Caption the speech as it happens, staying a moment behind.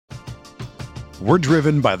We're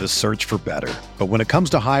driven by the search for better. But when it comes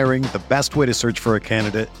to hiring, the best way to search for a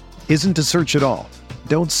candidate isn't to search at all.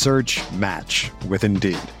 Don't search, match with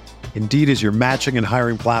Indeed. Indeed is your matching and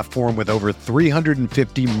hiring platform with over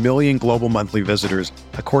 350 million global monthly visitors,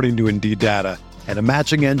 according to Indeed data, and a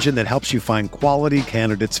matching engine that helps you find quality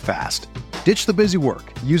candidates fast. Ditch the busy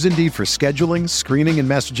work. Use Indeed for scheduling, screening, and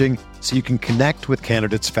messaging so you can connect with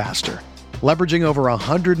candidates faster. Leveraging over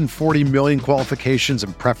 140 million qualifications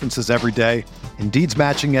and preferences every day, Indeed's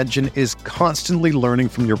matching engine is constantly learning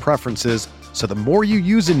from your preferences, so the more you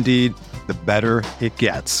use Indeed, the better it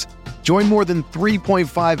gets. Join more than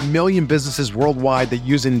 3.5 million businesses worldwide that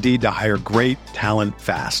use Indeed to hire great talent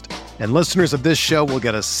fast. And listeners of this show will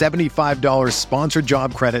get a $75 sponsored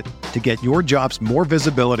job credit to get your jobs more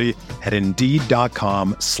visibility at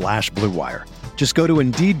Indeed.com/Blue Wire. Just go to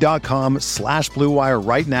Indeed.com/Blue Wire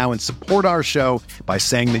right now and support our show by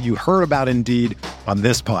saying that you heard about Indeed on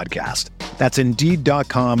this podcast. That's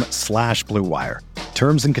Indeed.com/Blue Wire.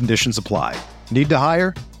 Terms and conditions apply. Need to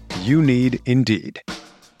hire? You need Indeed.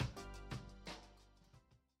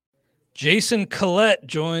 Jason Collette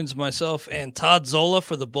joins myself and Todd Zola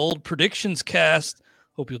for the Bold Predictions cast.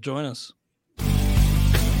 Hope you'll join us.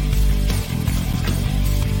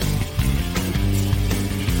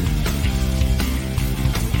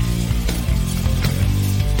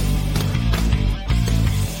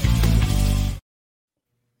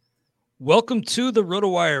 Welcome to the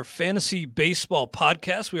RotoWire Fantasy Baseball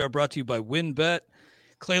Podcast. We are brought to you by WynnBET.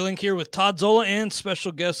 Clay Link here with Todd Zola and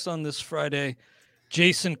special guests on this Friday,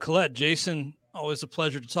 Jason Collette. Jason, always a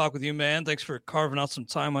pleasure to talk with you, man. Thanks for carving out some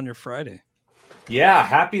time on your Friday. Yeah,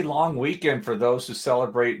 happy long weekend for those who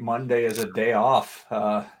celebrate Monday as a day off,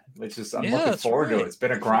 which is I'm looking forward to it. It's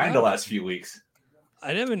been a grind the last few weeks.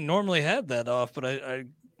 I haven't normally had that off, but I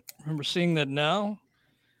remember seeing that now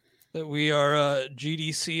that we are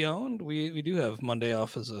GDC owned. We do have Monday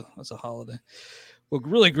off as a holiday. Well,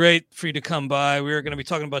 really great for you to come by. We are going to be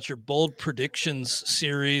talking about your Bold Predictions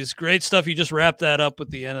series. Great stuff. You just wrapped that up with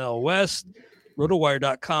the NL West.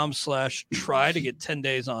 Rotowire.com/try to get 10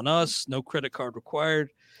 days on us. No credit card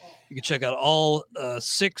required. You can check out all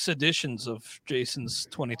 6 editions of Jason's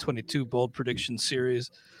 2022 Bold Predictions series.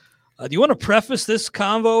 Do you want to preface this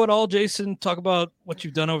convo at all, Jason? Talk about what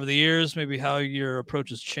you've done over the years, maybe how your approach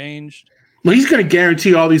has changed. Well, he's going to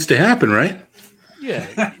guarantee all these to happen, right?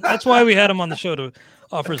 Yeah, that's why we had him on the show, to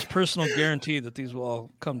offer his personal guarantee that these will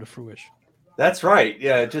all come to fruition. That's right.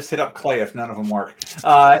 Yeah, just hit up Clay if none of them work.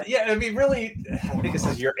 Yeah, I mean, really, I think this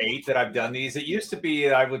is year 8 that I've done these. It used to be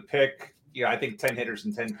I would pick, I think 10 hitters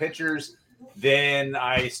and 10 pitchers. Then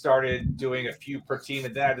I started doing a few per team,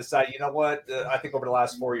 and then I decided, you know what? I think over the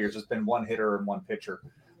last 4 years, it's been 1 hitter and 1 pitcher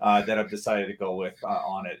that I've decided to go with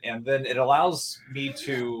on it, and then it allows me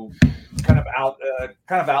to kind of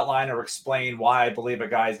outline or explain why I believe a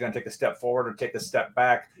guy is going to take a step forward or take a step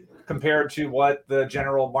back compared to what the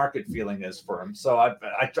general market feeling is for him. So I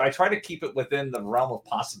try to keep it within the realm of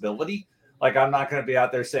possibility. Like, I'm not going to be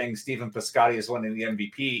out there saying Stephen Piscotty is winning the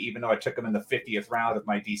MVP, even though I took him in the 50th round of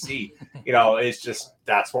my DC. It's just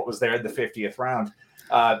that's what was there in the 50th round.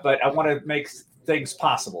 But I want to make things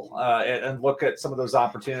possible and look at some of those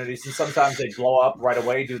opportunities. And sometimes they blow up right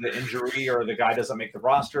away due to injury or the guy doesn't make the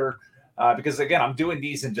roster. Because, again, I'm doing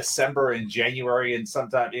these in December and January and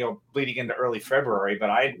sometimes, bleeding into early February. But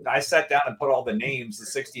I sat down and put all the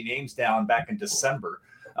 60 names down back in December.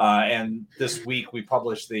 And this week we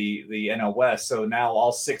published the NL West. So now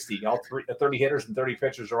all 30 hitters and 30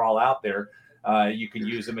 pitchers are all out there. You can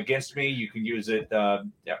use them against me. You can use it,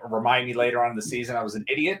 remind me later on in the season I was an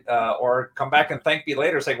idiot, or come back and thank me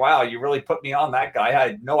later, say, wow, you really put me on that guy. I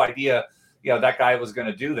had no idea, that guy was going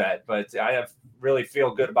to do that. But I really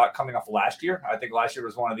feel good about coming off last year. I think last year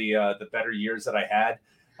was one of the better years that I had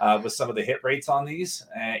with some of the hit rates on these,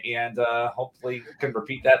 and hopefully can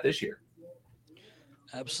repeat that this year.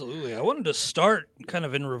 Absolutely. I wanted to start kind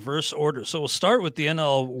of in reverse order. So we'll start with the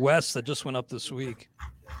NL West that just went up this week.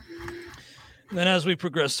 And then as we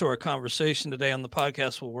progress through our conversation today on the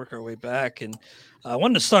podcast, we'll work our way back. And I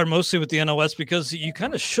wanted to start mostly with the NL West because you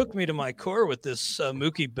kind of shook me to my core with this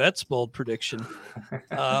Mookie Betts bold prediction.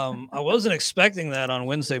 I wasn't expecting that on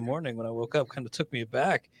Wednesday morning when I woke up. Kind of took me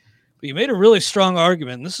aback. But you made a really strong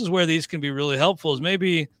argument. And this is where these can be really helpful, is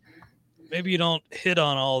maybe you don't hit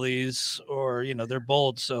on all these, or, they're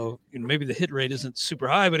bold. So maybe the hit rate isn't super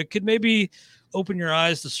high, but it could maybe open your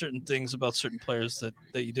eyes to certain things about certain players that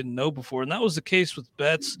you didn't know before. And that was the case with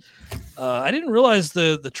Betts. I didn't realize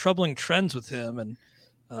the troubling trends with him,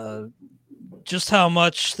 and just how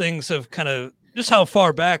much things have just how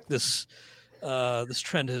far back this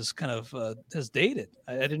trend has has dated.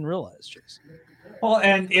 I didn't realize, Jason. Well,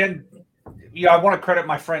 and I want to credit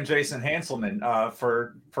my friend Jason Hanselman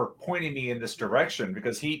for pointing me in this direction,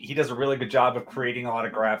 because he does a really good job of creating a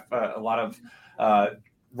lot of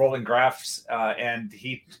rolling graphs, and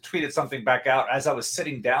he tweeted something back out as I was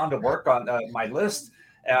sitting down to work on my list,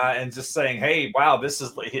 and just saying, "Hey, wow,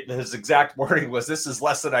 his exact wording was, this is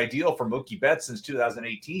less than ideal for Mookie Betts since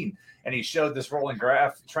 2018," and he showed this rolling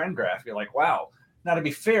trend graph. You're like, wow. Now, to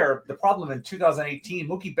be fair, the problem in 2018,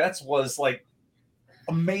 Mookie Betts was like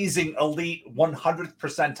amazing, elite, 100th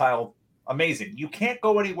percentile, amazing. You can't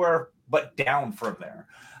go anywhere but down from there.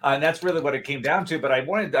 And that's really what it came down to. But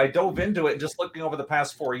I dove into it, and just looking over the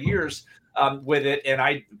past 4 years with it, and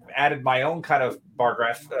I added my own kind of bar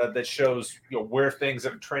graph that shows where things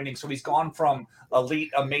are trending. So he's gone from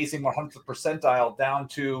elite, amazing, 100th percentile down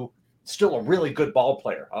to still a really good ball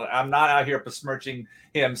player. I'm not out here besmirching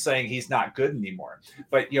him, saying he's not good anymore.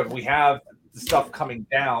 But we have the stuff coming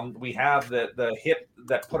down. We have the hip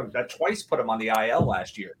that twice put him on the IL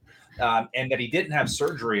last year, and that he didn't have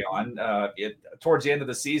surgery on. Towards the end of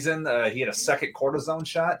the season, he had a second cortisone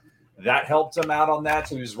shot. That helped him out on that.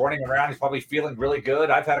 So he was running around. He's probably feeling really good.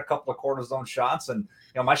 I've had a couple of cortisone shots, and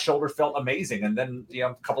my shoulder felt amazing. And then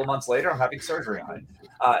a couple of months later, I'm having surgery on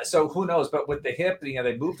it. So who knows? But with the hip,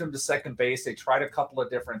 they moved him to second base. They tried a couple of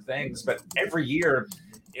different things, but every year,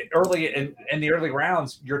 early in the early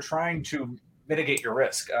rounds, you're trying to mitigate your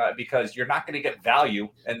risk because you're not going to get value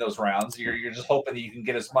in those rounds. You're just hoping that you can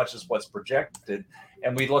get as much as what's projected.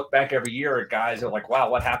 And we look back every year at guys that are like, wow,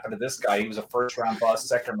 what happened to this guy? He was a first round bust,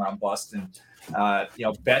 second round bust. And,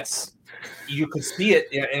 Betts, you could see it.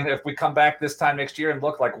 And if we come back this time next year and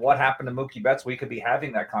look like what happened to Mookie Betts, we could be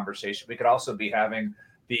having that conversation. We could also be having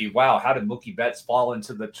wow, how did Mookie Betts fall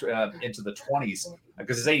into the 20s?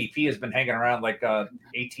 Because his ADP has been hanging around like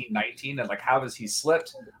 18, 19, and like, how has he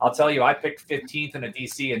slipped? I'll tell you, I picked 15th in a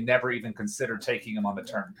DC and never even considered taking him on the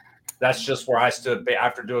turn. That's just where I stood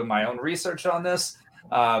after doing my own research on this,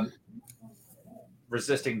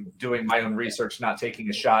 resisting doing my own research, not taking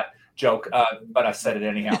a shot. Joke, but I said it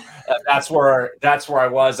anyhow. That's where I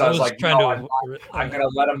was. I was like, I'm gonna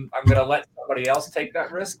let somebody else take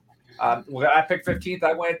that risk. I picked 15th.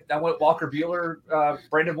 I went Walker Buehler,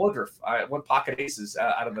 Brandon Woodruff. I went pocket aces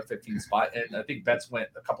out of the 15th spot, and I think Betts went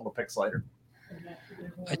a couple of picks later.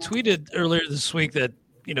 I tweeted earlier this week that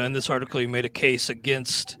in this article you made a case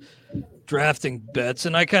against drafting Betts,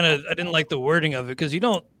 and I didn't like the wording of it, because you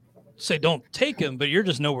don't say don't take him, but you're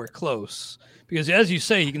just nowhere close. Because as you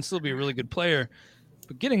say, he can still be a really good player,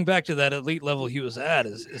 but getting back to that elite level he was at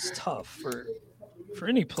is tough for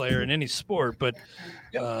any player in any sport, but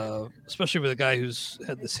especially with a guy who's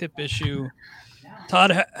had this hip issue.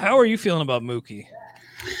 Todd, how are you feeling about Mookie?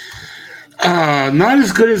 Not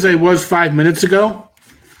as good as I was 5 minutes ago.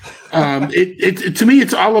 It to me,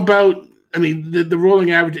 it's all about. I mean, the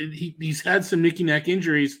rolling average. He's had some nicky neck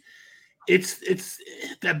injuries. It's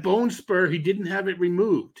that bone spur. He didn't have it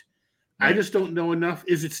removed. Right. I just don't know enough.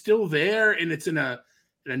 Is it still there? And it's in a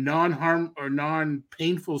non-harm or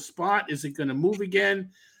non-painful spot? Is it going to move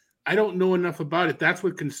again? I don't know enough about it. That's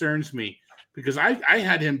what concerns me, because I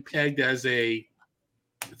had him pegged as a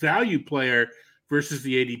value player versus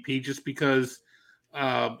the ADP, just because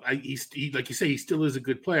he like you say, he still is a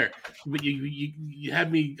good player. But you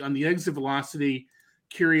had me on the exit velocity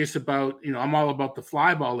curious about, I'm all about the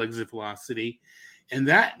fly ball exit velocity, and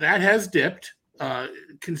that has dipped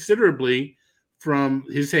considerably from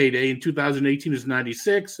his heyday. In 2018 it was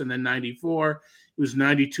 96, and then 94 it was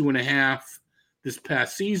 92.5 this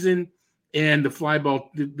past season, and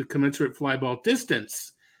the commensurate fly ball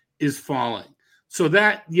distance is falling. So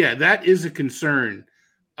that is a concern.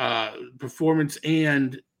 Performance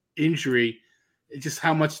and injury, just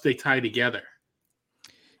how much they tie together.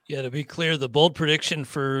 Yeah, to be clear, the bold prediction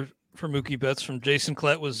for Mookie Betts from Jason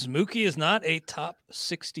Collette was Mookie is not a top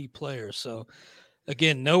 60 player. So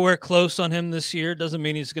again, nowhere close on him this year. Doesn't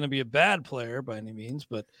mean he's going to be a bad player by any means,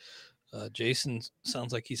 but Jason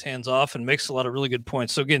sounds like he's hands off and makes a lot of really good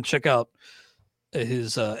points. So again, check out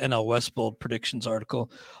his NL West bold predictions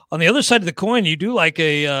article. On the other side of the coin, you do like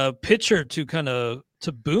a pitcher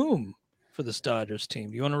to boom for this Dodgers team.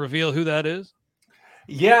 Do you want to reveal who that is?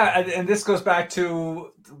 Yeah, and this goes back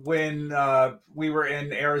to when we were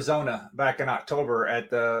in Arizona back in October at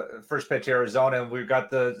the First Pitch Arizona, and we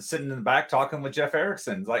got sitting in the back talking with Jeff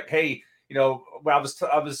Erickson. Like, hey, I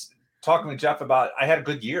was talking with Jeff about, I had a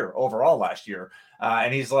good year overall last year,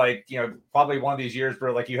 and he's like, probably one of these years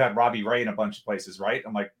where like you had Robbie Ray in a bunch of places, right?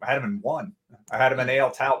 I'm like, I had him in one. I had him in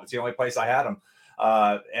AL Tout. It's the only place I had him.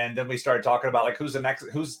 And then we started talking about like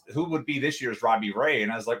who would be this year's Robbie Ray,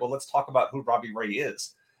 and I was like, well, let's talk about who Robbie Ray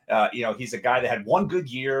is. He's a guy that had one good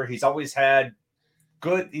year. He's always had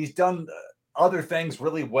good. He's done other things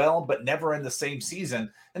really well, but never in the same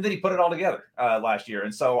season. And then he put it all together last year.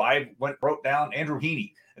 And so I wrote down Andrew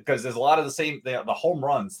Heaney, because there's a lot of the same, the home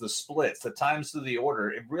runs, the splits, the times through the order.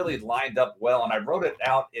 It really lined up well. And I wrote it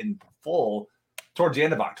out in full towards the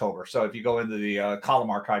end of October. So if you go into the column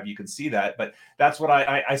archive, you can see that. But that's what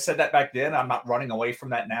I said that back then. I'm not running away from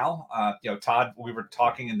that now. Todd, we were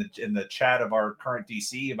talking in the chat of our current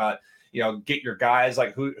DC about, get your guys,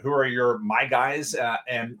 like who are my guys.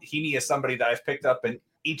 And Heaney is somebody that I've picked up in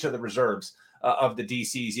each of the reserves of the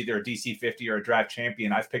DCs, either a DC 50 or a draft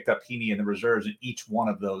champion. I've picked up Heaney in the reserves in each one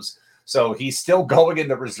of those. So he's still going in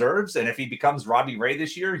the reserves. And if he becomes Robbie Ray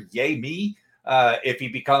this year, yay me. If he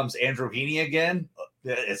becomes Andrew Heaney again,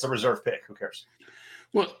 it's a reserve pick. Who cares?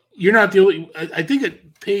 Well, you're not the only. I think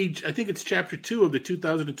it's chapter 2 of the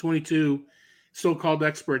 2022 so-called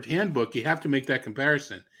expert handbook. You have to make that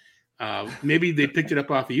comparison. Maybe they picked it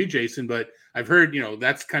up off of you, Jason, but I've heard,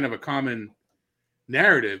 that's kind of a common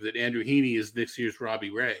narrative that Andrew Heaney is this year's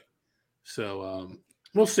Robbie Ray. So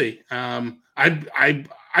we'll see. I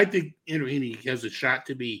think Andrew Heaney has a shot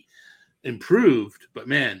to be improved, but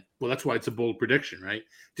man, well, that's why it's a bold prediction, right?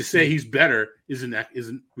 To say he's better isn't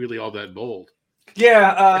really all that bold.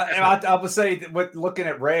 Yeah, I would say with looking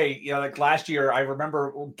at Ray, like last year, I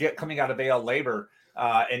remember coming out of AL Labor,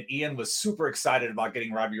 and Ian was super excited about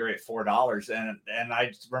getting Robbie Ray at $4, and I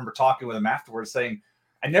just remember talking with him afterwards, saying,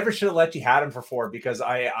 I never should have let you had him for $4 because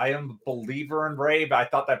I am a believer in Ray, but I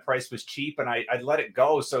thought that price was cheap and I let it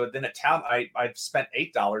go. So then at town, I spent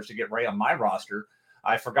 $8 to get Ray on my roster.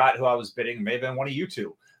 I forgot who I was bidding. It may have been one of you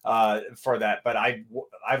two for that. But I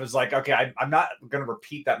was like, okay, I'm not going to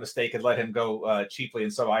repeat that mistake and let him go cheaply.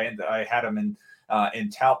 And so I had him in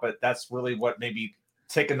tout. But that's really what made me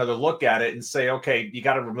take another look at it and say, okay, you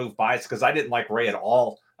got to remove bias, because I didn't like Ray at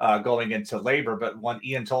all going into labor. But when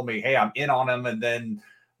Ian told me, hey, I'm in on him, and then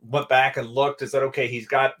went back and looked and said, okay,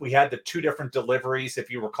 we had the 2 different deliveries. If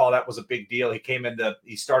you recall, that was a big deal.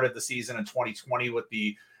 He started the season in 2020 with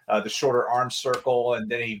the shorter arm circle, and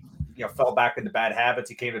then he fell back into bad habits.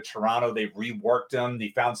 He came to Toronto. They reworked him. He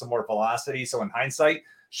found some more velocity. So in hindsight,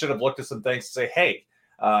 should have looked at some things to say, hey,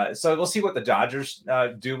 so we'll see what the Dodgers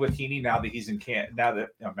do with Heaney now that he's in camp, now that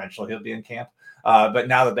eventually he'll be in camp. But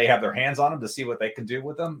now that they have their hands on him, to see what they can do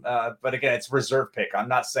with him. But again, it's reserve pick. I'm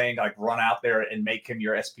not saying like run out there and make him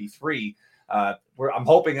your SP3. I'm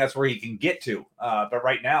hoping that's where he can get to. But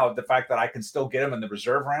right now, the fact that I can still get him in the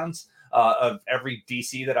reserve rounds of every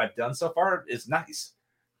DC that I've done so far is nice.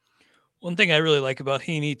 One thing I really like about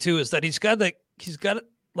Heaney too is that he's got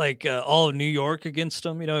all of New York against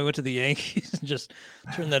him. He went to the Yankees and just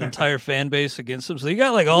turned that entire fan base against him. So you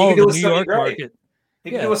got like all of the New York market. He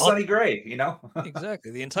can do a Sonny Gray,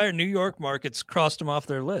 Exactly. The entire New York market's crossed him off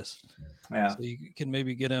their list. Yeah. So you can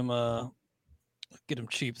maybe get him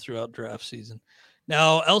cheap throughout draft season.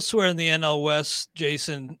 Now, elsewhere in the NL West,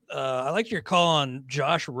 Jason, I like your call on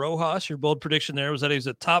Josh Rojas. Your bold prediction there was that he was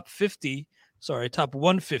a top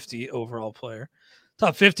 150 overall player.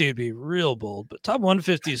 Top 50 would be real bold, but top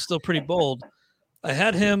 150 is still pretty bold. I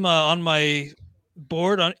had him on my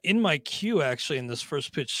board in my queue, actually, in this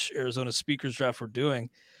first pitch Arizona speakers draft we're doing.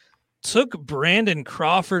 Took Brandon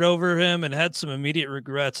Crawford over him and had some immediate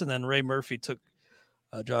regrets, and then Ray Murphy took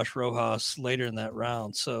Josh Rojas later in that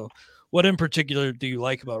round. So what in particular do you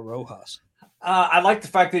like about Rojas? I like the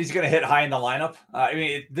fact that he's going to hit high in the lineup.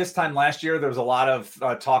 This time last year, there was a lot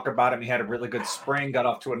of talk about him. He had a really good spring, got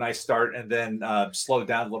off to a nice start, and then slowed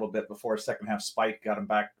down a little bit before a second half spike got him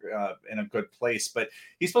back in a good place. But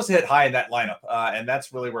he's supposed to hit high in that lineup, and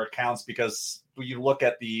that's really where it counts, because when you look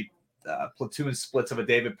at the platoon splits of a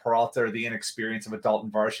David Peralta or the inexperience of a Dalton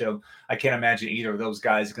Varsho, I can't imagine either of those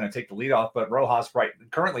guys is going to take the lead off. But Rojas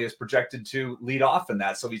currently is projected to lead off in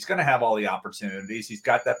that, so he's going to have all the opportunities. He's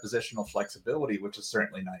got that positional flexibility, which is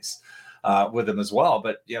certainly nice with him as well.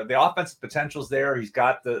 But the offensive potential's there. He's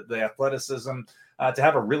got the athleticism to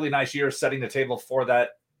have a really nice year, setting the table for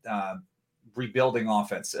that rebuilding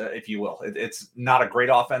offense, if you will. It's not a great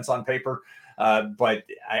offense on paper. But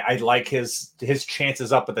I like his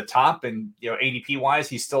chances up at the top, and ADP wise,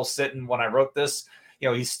 he's still sitting. When I wrote this,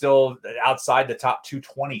 he's still outside the top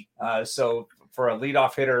 220. So for a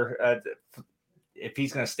leadoff hitter, if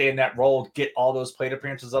he's going to stay in that role, get all those plate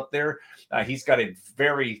appearances up there, he's got a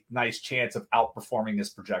very nice chance of outperforming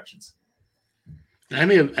his projections. I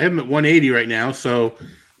have him at 180 right now, so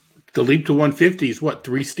the leap to 150 is what,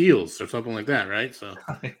 3 steals or something like that, right? So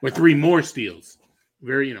or 3 more steals.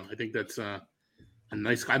 Very, I think that's a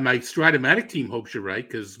nice. My Stratomatic team hopes you're right,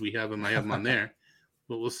 because I have him on there,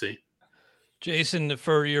 but we'll see. Jason,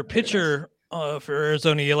 for your pitcher for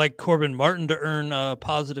Arizona. You like Corbin Martin to earn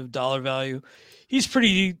positive dollar value. He's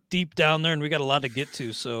pretty deep down there, and we got a lot to get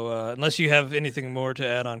to. So unless you have anything more to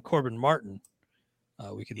add on Corbin Martin,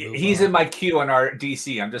 we can move He's on. in my queue in our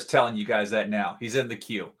DC. I'm just telling you guys that now. He's in the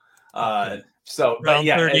queue. Okay. So, but Round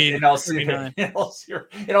yeah, 30, in all 39.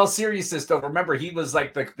 seriousness, though, remember he was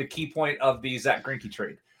like the key point of the Zach Greinke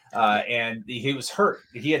trade. And he was hurt.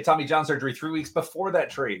 He had Tommy John surgery 3 weeks before that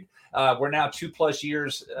trade. We're now 2+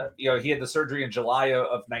 years. He had the surgery in July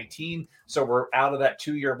of 19. So we're out of that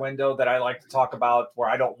 2-year window that I like to talk about, where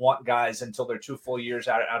I don't want guys until they're 2 full years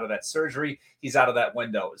out of that surgery. He's out of that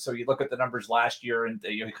window. So you look at the numbers last year, and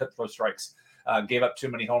he couldn't throw strikes. Gave up too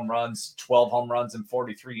many home runs, 12 home runs in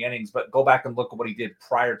 43 innings. But go back and look at what he did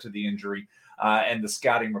prior to the injury. And the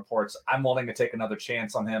scouting reports. I'm willing to take another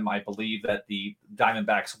chance on him. I believe that the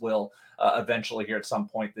Diamondbacks will eventually here at some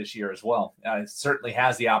point this year as well. It certainly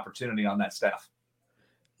has the opportunity on that staff.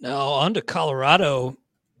 Now on to Colorado.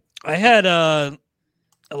 I had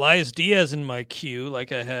Elias Diaz in my queue,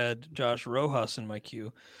 like I had Josh Rojas in my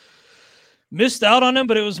queue. Missed out on him,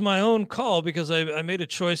 but it was my own call because I made a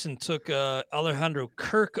choice and took Alejandro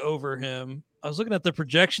Kirk over him. I was looking at the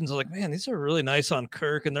projections. I was like, man, these are really nice on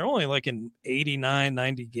Kirk, and they're only like in 89,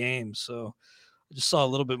 90 games. So I just saw a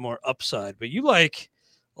little bit more upside. But you like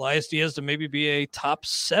Elias Diaz to maybe be a top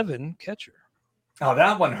 7 catcher. Oh,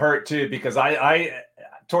 that one hurt too, because I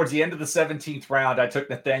towards the end of the 17th round, I took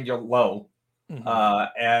Nathaniel Lowe,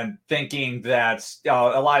 and thinking that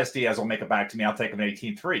Elias Diaz will make it back to me. I'll take him at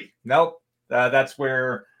 18-3. Nope. That's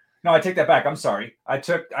where no, I take that back. I'm sorry. I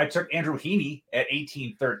took Andrew Heaney at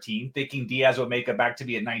 18-13, thinking Diaz would make it back to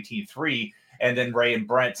me at 19-3. And then Ray and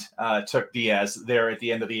Brent took Diaz there at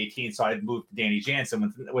the end of the 18th. So I moved Danny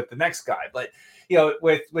Jansen with the next guy. But,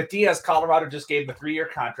 with Diaz, Colorado just gave him a 3-year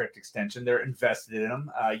contract extension. They're invested in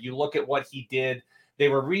him. You look at what he did. They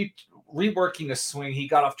were reworking a swing. He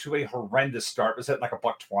got off to a horrendous start. It was at like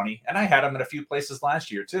 $120, and I had him in a few places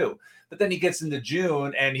last year too. But then he gets into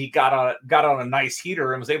June and he got on a nice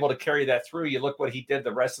heater and was able to carry that through. You look what he did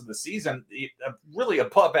the rest of the season, really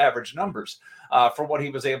above average numbers for what he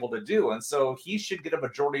was able to do. And so he should get a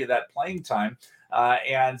majority of that playing time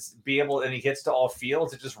and be able. And he hits to all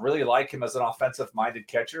fields. I just really like him as an offensive-minded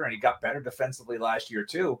catcher, and he got better defensively last year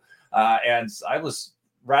too. And I was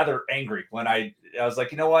rather angry when I was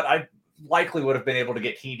like, you know what, I likely would have been able to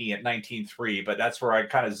get Heaney at 19-3, but that's where I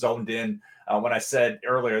kind of zoned in when I said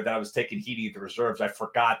earlier that I was taking Heaney at the reserves. I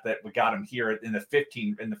forgot that we got him here in the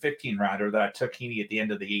 15 rounder, that I took Heaney at the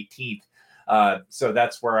end of the 18th. So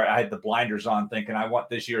that's where I had the blinders on, thinking I want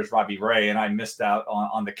this year's Robbie Ray, and I missed out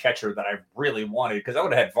on the catcher that I really wanted, because I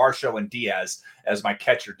would have had Varsho and Diaz as my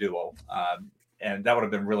catcher duo. And that would have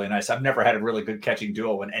been really nice. I've never had a really good catching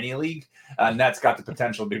duo in any league, and that's got the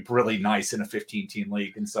potential to be really nice in a 15-team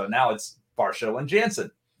league. And so now it's Varsho and Jansen.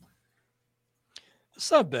 It's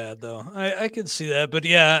not bad, though. I could see that. But,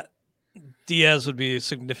 yeah, Diaz would be a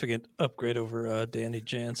significant upgrade over Danny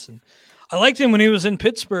Jansen. I liked him when he was in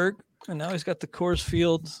Pittsburgh, and now he's got the Coors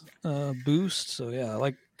Field boost. So, yeah, I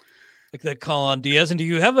like that call on Diaz. And do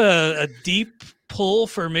you have a deep pull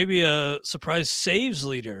for maybe a surprise saves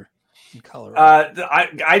leader in Colorado?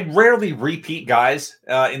 I rarely repeat guys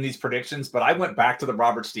in these predictions, but I went back to the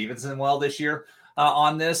Robert Stevenson this year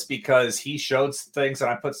on this, because he showed things, and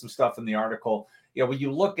I put some stuff in the article. When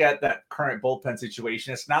you look at that current bullpen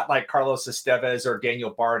situation, it's not like Carlos Estevez or Daniel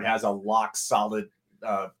Bard has a solid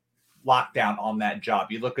lockdown on that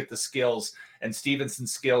job. You look at the skills, and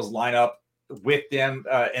Stevenson's skills line up with them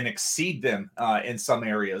and exceed them in some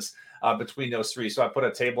areas between those three. So I put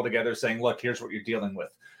a table together saying, look, here's what you're dealing with.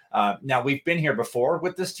 Now, we've been here before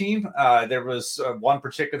with this team. There was one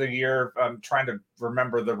particular year, I'm trying to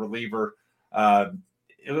remember the reliever.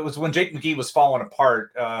 It was when Jake McGee was falling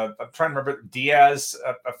apart. I'm trying to remember Diaz.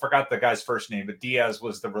 I forgot the guy's first name, but Diaz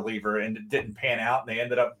was the reliever, and it didn't pan out, and they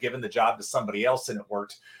ended up giving the job to somebody else, and it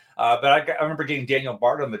worked. But I remember getting Daniel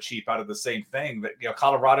Bard on the cheap out of the same thing. But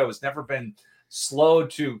Colorado has never been slow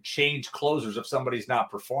to change closers if somebody's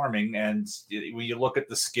not performing. And when you look at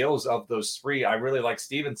the skills of those three, I really like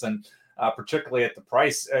Stevenson, particularly at the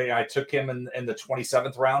price. I took him in the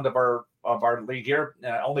 27th round of our league here,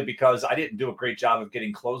 only because I didn't do a great job of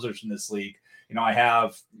getting closers in this league. I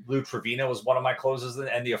have Lou Trevino as one of my closers,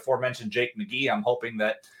 and the aforementioned Jake McGee. I'm hoping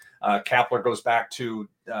that Kapler goes back to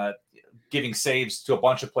giving saves to a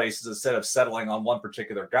bunch of places instead of settling on one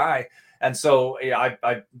particular guy. And so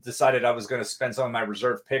I decided I was going to spend some of my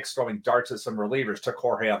reserve picks throwing darts at some relievers. Took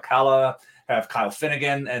Jorge Alcala, have Kyle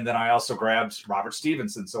Finnegan, and then I also grabbed Robert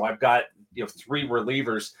Stevenson. So I've got 3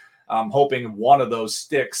 relievers I'm hoping one of those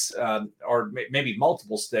sticks, or maybe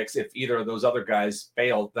multiple sticks, if either of those other guys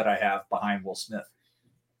fail, that I have behind Will Smith.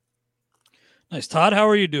 Nice. Todd, how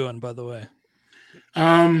are you doing, by the way?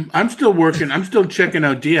 I'm still working. I'm still checking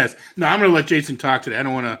out Diaz. No, I'm gonna let Jason talk today. I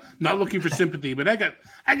don't want to. Not looking for sympathy, but I got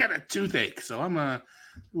a toothache, so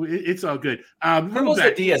it's all good. Who was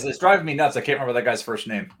that Diaz? It's driving me nuts. I can't remember that guy's first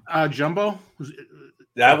name. Jumbo.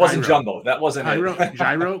 That wasn't Jumbo. That wasn't it.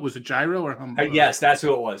 Gyro. Was it Gyro or Humbo? Yes, that's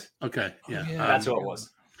who it was. Okay, yeah, that's who it was.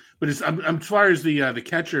 But as far as the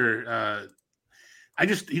catcher,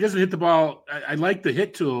 he doesn't hit the ball. I like the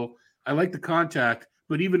hit tool. I like the contact.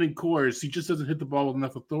 But even in cores, he just doesn't hit the ball with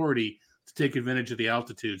enough authority to take advantage of the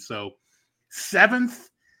altitude. So 7th,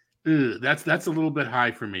 that's a little bit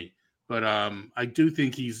high for me. But I do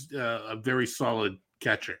think he's a very solid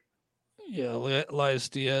catcher. Yeah, Elias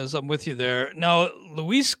Diaz, I'm with you there. Now,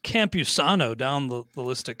 Luis Campusano down the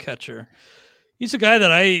list of catcher. He's a guy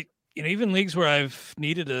that even leagues where I've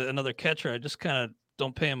needed another catcher, I just kind of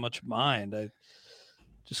don't pay him much mind. I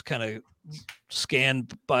just kind of scan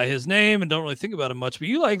by his name and don't really think about him much. But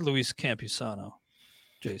you like Luis Campusano,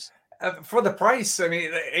 Jason? For the price, I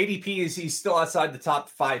mean, the ADP he's still outside the top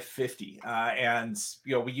 550. And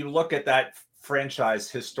when you look at that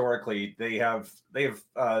franchise historically, they have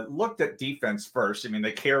looked at defense first. I mean,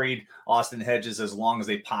 they carried Austin Hedges as long as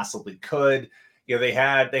they possibly could. They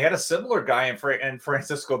had a similar guy in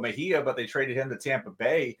Francisco Mejia, but they traded him to Tampa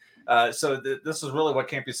Bay. So this is really what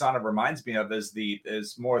Campusano reminds me of,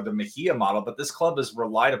 is more the Mejia model. But this club has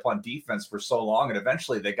relied upon defense for so long, and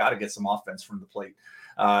eventually they got to get some offense from the plate.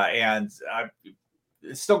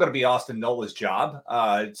 It's still going to be Austin Nola's job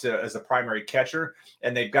as a primary catcher,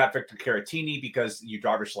 and they've got Victor Caratini because Yu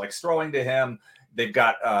Darvish likes throwing to him. They've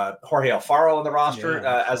got Jorge Alfaro on the roster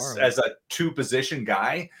as a two-position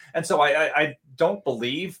guy, and so I don't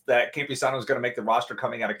believe that Campusano is going to make the roster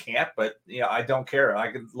coming out of camp. But I don't care.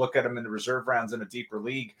 I can look at him in the reserve rounds in a deeper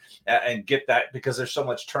league and get that, because there's so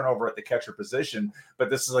much turnover at the catcher position. But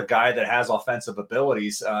this is a guy that has offensive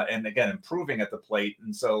abilities and again improving at the plate,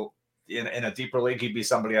 and so. In a deeper league, he'd be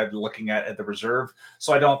somebody I'd be looking at the reserve,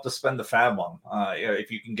 so I don't have to spend the fab on him.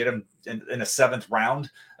 If you can get him in a 7th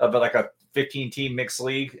round of like a 15-team mixed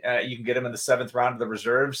league, you can get him in the 7th round of the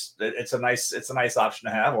reserves. It's a nice option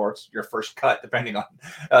to have, or it's your first cut depending on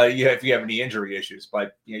if you have any injury issues.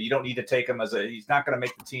 But you don't need to take him he's not going to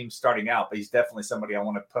make the team starting out, but he's definitely somebody I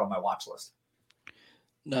want to put on my watch list.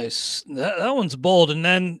 Nice. That one's bold. And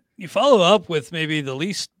then you follow up with maybe the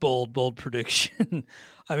least bold prediction.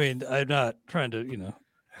 I mean, I'm not trying to,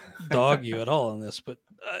 dog you at all on this, but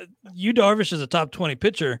Yu Darvish as a top 20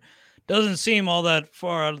 pitcher doesn't seem all that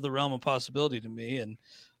far out of the realm of possibility to me. And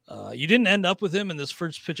you didn't end up with him in this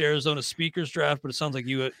first pitch Arizona speakers draft, but it sounds like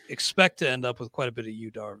you expect to end up with quite a bit of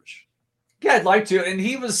Yu Darvish. Yeah, I'd like to. And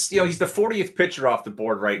he was, he's the 40th pitcher off the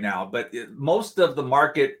board right now, but most of the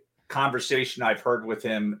market conversation I've heard with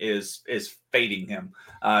him is fading him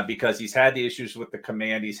because he's had the issues with the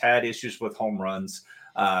command. He's had issues with home runs.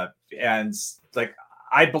 And like,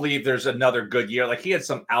 I believe there's another good year. Like, he had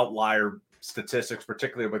some outlier statistics,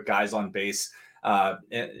 particularly with guys on base. And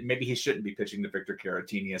maybe he shouldn't be pitching to Victor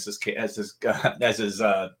Caratini as his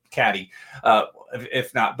caddy,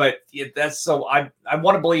 if not. But that's so. I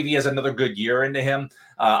want to believe he has another good year into him.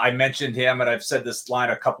 I mentioned him, and I've said this line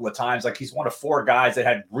a couple of times. Like, he's one of 4 guys that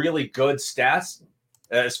had really good stats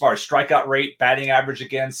as far as strikeout rate, batting average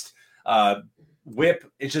against.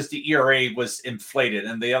 Whip, it's just the ERA was inflated,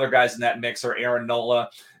 and the other guys in that mix are Aaron Nola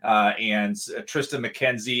and Tristan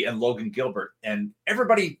McKenzie and Logan Gilbert, and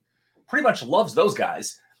everybody pretty much loves those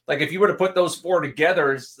guys. Like, if you were to put those 4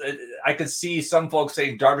 together, I could see some folks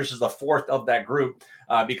saying Darvish is the 4th of that group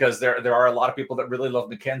because there are a lot of people that really love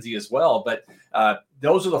McKenzie as well. But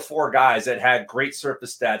those are the 4 guys that had great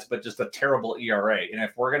surface stats, but just a terrible ERA. And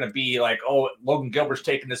if we're going to be like, oh, Logan Gilbert's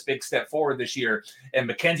taking this big step forward this year, and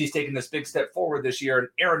McKenzie's taking this big step forward this year, and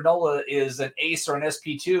Aaron Nola is an ace or an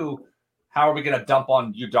SP2, how are we going to dump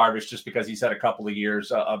on Yu Darvish just because he's had a couple of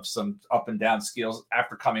years of some up and down skills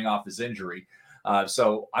after coming off his injury?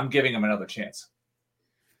 So I'm giving him another chance.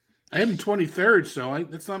 I am 23rd, so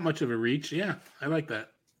that's not much of a reach. Yeah, I like that.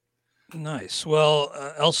 Nice. Well,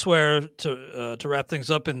 elsewhere to wrap things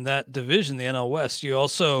up in that division, the NL West, you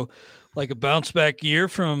also like a bounce back year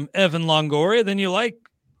from Evan Longoria. Then you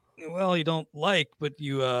but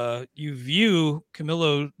you view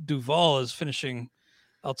Camilo Duvall as finishing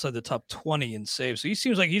outside the top 20 in saves. So he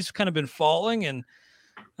seems like he's kind of been falling, and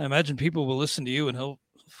I imagine people will listen to you and he'll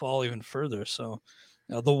fall even further. So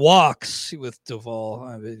The walks with Duvall.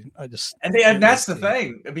 I mean, and that's the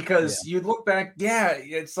thing, because you look back,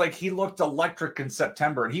 it's like he looked electric in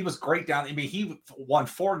September, and he was great down. I mean, he won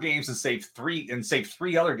 4 games and saved 3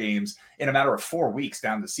 other games in a matter of 4 weeks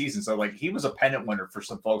down the season. So like, he was a pennant winner for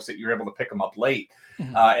some folks that you're able to pick him up late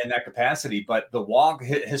in that capacity. But the walk,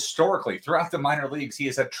 historically throughout the minor leagues, he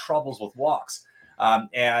has had troubles with walks.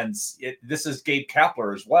 This is Gabe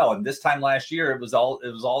Kapler as well. And this time last year, it was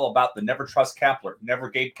all about the never trust Kapler, never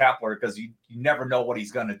Gabe Kapler, because you never know what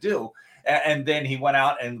he's going to do. And then he went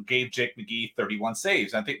out and gave Jake McGee 31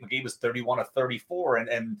 saves. I think McGee was 31 of 34,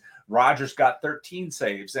 and Rogers got 13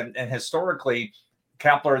 saves. And historically,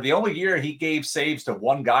 Kapler, the only year he gave saves to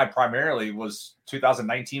one guy primarily was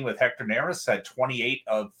 2019 with Hector Neris, had 28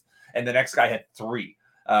 and the next guy had 3.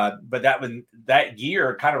 But that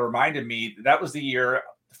year kind of reminded me, that was the year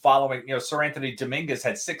following, Sir Anthony Dominguez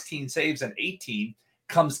had 16 saves and 18,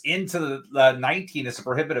 comes into the 19 as a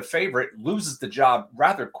prohibitive favorite, loses the job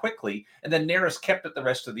rather quickly, and then Neris kept it the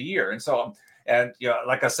rest of the year. And so,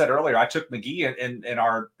 like I said earlier, I took McGee in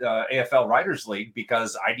our AFL Writers League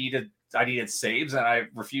because I needed saves, and I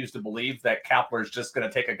refused to believe that Kapler is just going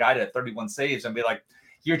to take a guy to 31 saves and be like,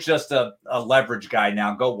 you're just a leverage guy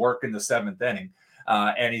now, go work in the 7th inning.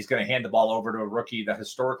 And he's going to hand the ball over to a rookie that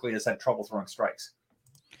historically has had trouble throwing strikes.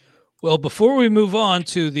 Well, before we move on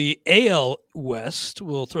to the AL West,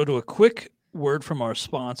 we'll throw to a quick word from our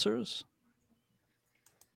sponsors.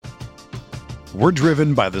 We're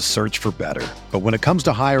driven by the search for better. But when it comes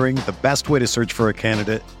to hiring, the best way to search for a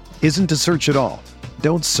candidate isn't to search at all.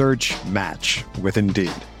 Don't search, match with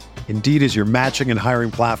Indeed. Indeed is your matching and hiring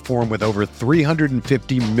platform with over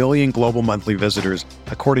 350 million global monthly visitors,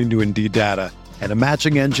 according to Indeed data, and a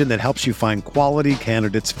matching engine that helps you find quality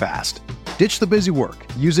candidates fast. Ditch the busy work.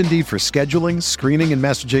 Use Indeed for scheduling, screening, and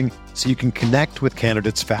messaging so you can connect with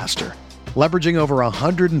candidates faster. Leveraging over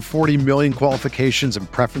 140 million qualifications and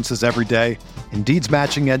preferences every day, Indeed's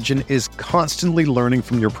matching engine is constantly learning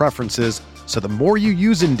from your preferences, so the more you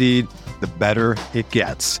use Indeed, the better it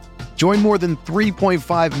gets. Join more than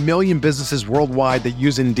 3.5 million businesses worldwide that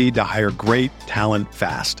use Indeed to hire great talent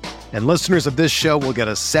fast. And listeners of this show will get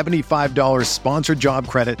a $75 sponsored job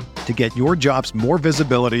credit to get your jobs more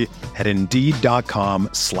visibility at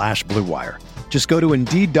Indeed.com/Blue Wire. Just go to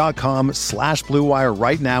Indeed.com/Blue Wire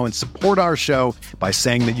right now and support our show by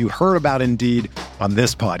saying that you heard about Indeed on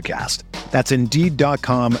this podcast. That's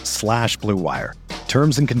Indeed.com/Blue Wire.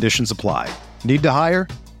 Terms and conditions apply. Need to hire?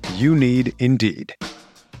 You need Indeed.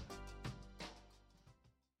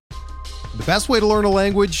 The best way to learn a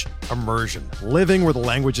language? Immersion. Living where the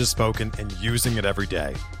language is spoken and using it every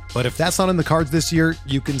day. But if that's not in the cards this year,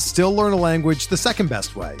 you can still learn a language the second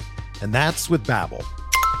best way. And that's with Babbel.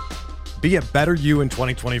 Be a better you in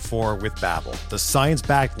 2024 with Babbel, the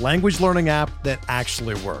science-backed language learning app that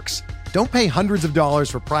actually works. Don't pay hundreds of dollars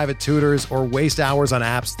for private tutors or waste hours on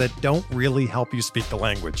apps that don't really help you speak the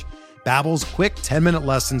language. Babbel's quick 10-minute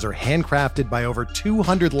lessons are handcrafted by over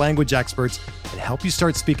 200 language experts and help you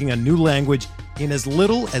start speaking a new language in as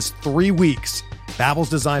little as 3 weeks. Babbel's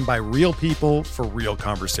designed by real people for real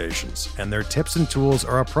conversations, and their tips and tools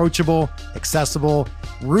are approachable, accessible,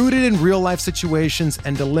 rooted in real-life situations,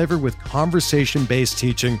 and delivered with conversation-based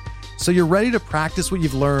teaching, so you're ready to practice what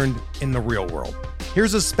you've learned in the real world.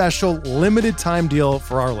 Here's a special limited-time deal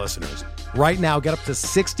for our listeners. Right now, get up to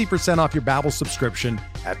 60% off your Babbel subscription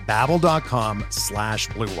at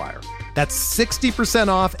Babbel.com/Blue Wire. That's 60%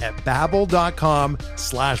 off at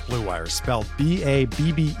Babbel.com/Blue Wire, spelled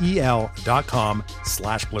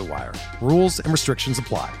BABBEL.com/Blue Wire. Rules and restrictions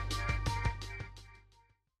apply.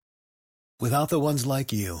 Without the ones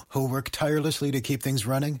like you, who work tirelessly to keep things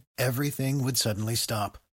running, everything would suddenly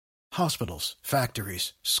stop. Hospitals,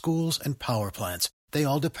 factories, schools, and power plants, they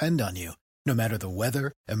all depend on you. No matter the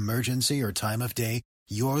weather, emergency, or time of day,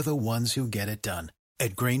 you're the ones who get it done.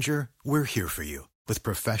 At Grainger, we're here for you with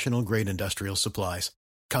professional-grade industrial supplies.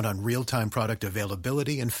 Count on real-time product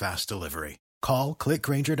availability and fast delivery. Call, click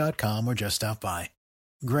Grainger.com, or just stop by.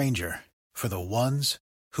 Grainger, for the ones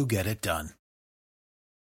who get it done.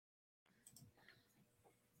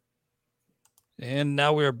 And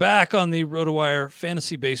now we are back on the RotoWire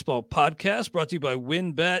Fantasy Baseball Podcast, brought to you by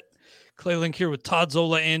WinBet. Clay Link here with Todd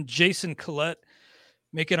Zola and Jason Collette,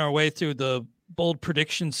 making our way through the bold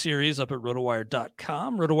prediction series up at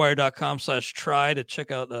rotowire.com, rotowire.com/try to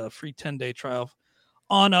check out a free 10-day trial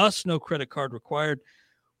on us. No credit card required.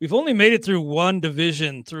 We've only made it through one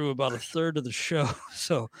division through about a third of the show.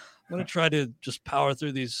 So I'm going to try to just power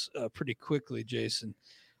through these pretty quickly, Jason.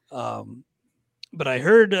 But I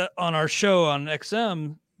heard on our show on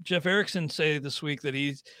XM, Jeff Erickson say this week that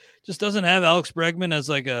he just doesn't have Alex Bregman as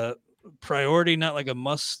like a priority, not like a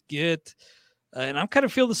must get. And I'm kind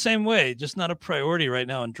of feel the same way, just not a priority right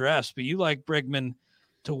now in drafts. But you like Bregman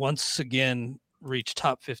to once again reach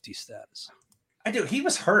top 50 status. I do. He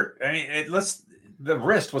was hurt. I mean, the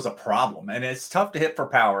wrist was a problem, and it's tough to hit for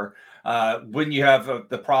power when you have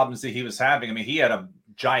the problems that he was having. I mean, he had a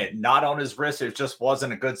giant knot on his wrist. It just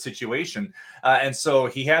wasn't a good situation. And so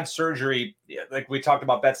he had surgery. Like we talked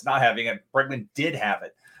about, Betts not having it. Bregman did have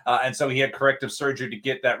it. And so he had corrective surgery to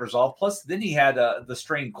get that resolved. Plus, then he had the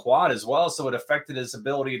strained quad as well. So it affected his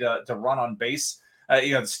ability to run on base,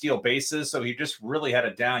 steal bases. So he just really had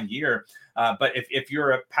a down year. But if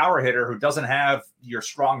you're a power hitter who doesn't have your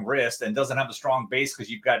strong wrist and doesn't have a strong base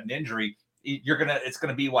because you've got an injury, it's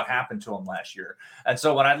gonna be what happened to him last year. And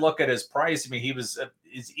so when I look at his price, I mean,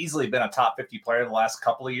 he's easily been a top 50 player the last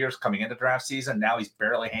couple of years coming into draft season. Now he's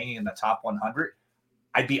barely hanging in the top 100.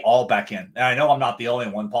 I'd be all back in. And I know I'm not the only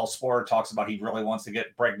one. Paul Sporer talks about he really wants to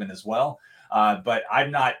get Bregman as well. But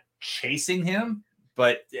I'm not chasing him.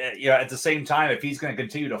 But at the same time, if he's going to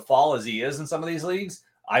continue to fall as he is in some of these leagues,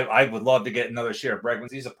 I would love to get another share of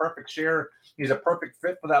Bregman. He's a perfect share. He's a perfect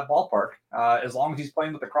fit for that ballpark. As long as he's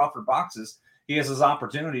playing with the Crawford boxes, he has his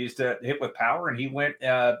opportunities to hit with power. And he went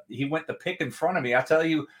the pick in front of me. I tell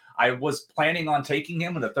you, I was planning on taking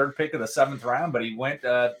him in the third pick of the 7th round, but he went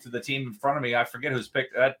to the team in front of me. I forget who's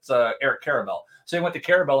picked. That's Eric Karabell. So he went to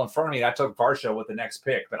Karabell in front of me. I took Varsho with the next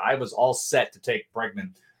pick, but I was all set to take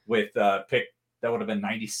Bregman with pick that would have been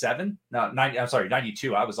 97. No, 90. I'm sorry,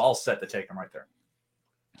 92. I was all set to take him right there.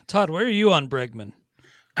 Todd, where are you on Bregman?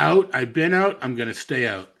 Out. I've been out. I'm going to stay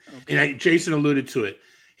out. Okay. And Jason alluded to it.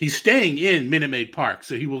 He's staying in Minute Maid Park,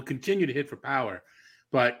 so he will continue to hit for power.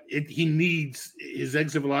 But he needs his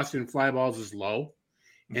exit velocity and fly balls is low,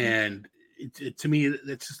 and to me,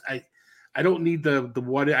 it's just I don't need the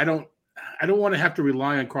what I don't want to have to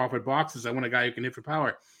rely on Crawford boxes. I want a guy who can hit for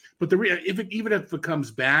power. But even if it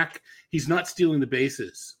comes back, he's not stealing the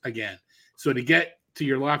bases again. So to get to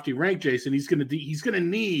your lofty rank, Jason, he's going to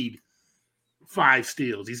need 5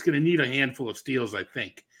 steals. He's going to need a handful of steals, I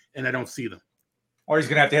think, and I don't see them. Or he's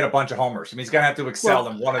going to have to hit a bunch of homers. I mean, he's going to have to excel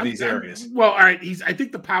in one of these areas. Well, all right. I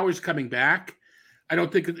think the power's coming back. I don't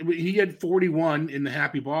think he had 41 in the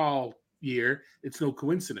happy ball year. It's no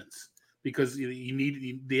coincidence because you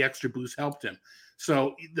need the extra boost helped him.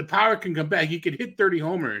 So the power can come back. He could hit 30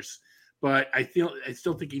 homers, but I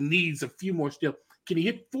still think he needs a few more steals. Can he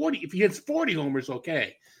hit 40? If he hits 40 homers,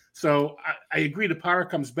 okay. So I agree. The power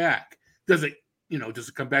comes back. Does it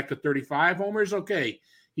come back to 35 homers? Okay.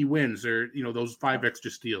 He wins, or those 5 extra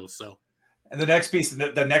steals. So, and the next piece,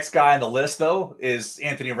 the next guy on the list though is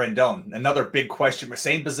Anthony Rendon, another big question,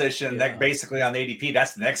 same position, that basically on the ADP.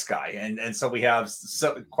 That's the next guy, and so we have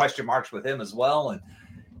some question marks with him as well. And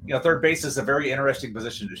third base is a very interesting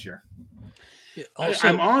position this year. Yeah, also,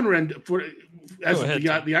 I'm on Rendon.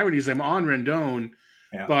 The irony is I'm on Rendon,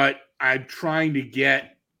 but I'm trying to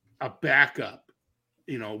get a backup.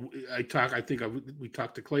 We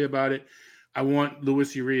talked to Clay about it. I want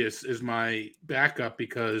Luis Urias as my backup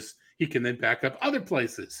because he can then back up other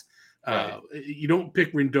places. Right. You don't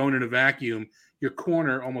pick Rendon in a vacuum. Your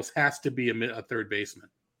corner almost has to be a third baseman.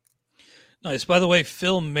 Nice. By the way,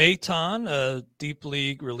 Phil Maton, a deep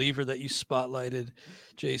league reliever that you spotlighted,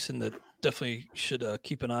 Jason, that definitely should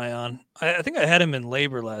keep an eye on. I think I had him in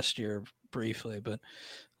labor last year briefly, but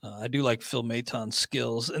I do like Phil Maton's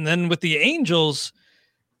skills. And then with the Angels,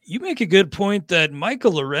 you make a good point that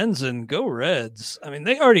Michael Lorenzen, go Reds. I mean,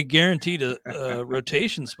 they already guaranteed a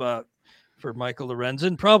rotation spot for Michael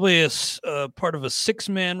Lorenzen, probably a part of a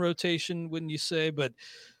 6-man rotation, wouldn't you say? But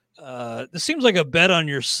this seems like a bet on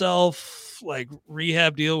yourself, like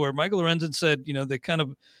rehab deal where Michael Lorenzen said, they kind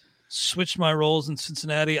of switched my roles in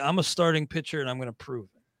Cincinnati. I'm a starting pitcher and I'm going to prove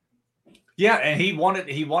it. Yeah. And he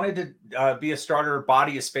wanted to be a starter.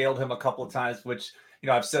 Body has failed him a couple of times, which,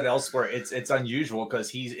 I've said elsewhere, it's unusual because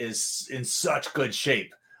he is in such good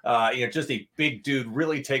shape. Just a big dude,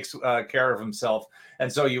 really takes care of himself.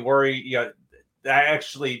 And so you worry, that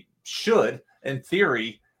actually should, in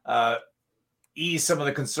theory, ease some of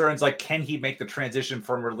the concerns. Like, can he make the transition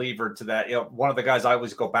from reliever to that? One of the guys I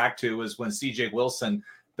always go back to is when CJ Wilson,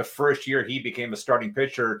 the first year he became a starting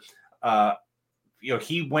pitcher,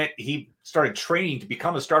 he started training to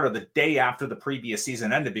become a starter the day after the previous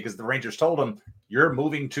season ended because the Rangers told him, you're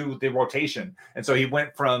moving to the rotation. And so he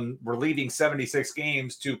went from relieving 76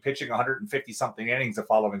 games to pitching 150 something innings the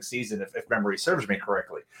following season, if memory serves me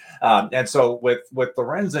correctly. And so with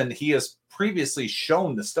Lorenzen, he has previously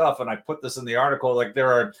shown the stuff. And I put this in the article, like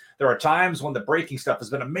there are times when the breaking stuff has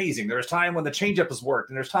been amazing. There's time when the changeup has worked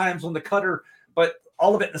and there's times when the cutter, but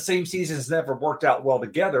all of it in the same season has never worked out well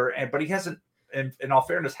together. But he hasn't in all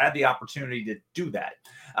fairness, had the opportunity to do that.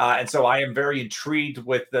 And so I am very intrigued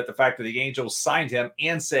with the fact that the Angels signed him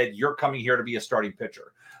and said, you're coming here to be a starting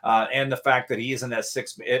pitcher. And the fact that he isn't that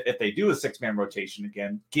if they do a 6-man rotation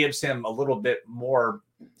again, gives him a little bit more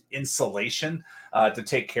insulation to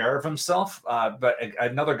take care of himself. But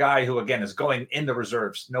another guy who, again, is going in the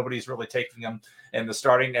reserves. Nobody's really taking him in the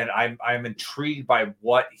starting. And I'm intrigued by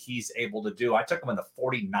what he's able to do. I took him in the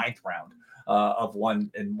 49th round of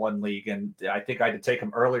one league. And I think I had to take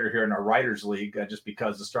him earlier here in our Writers League just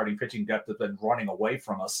because the starting pitching depth has been running away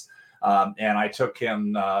from us. And I took him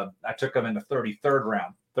in the 33rd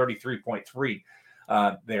round, 33.3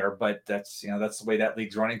 there. But that's the way that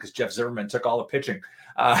league's running because Jeff Zimmerman took all the pitching.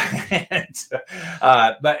 But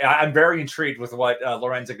I'm very intrigued with what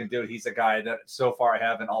Lorenzen can do. He's a guy that so far I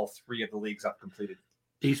have in all 3 of the leagues I've completed.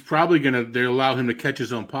 He's probably they'll allow him to catch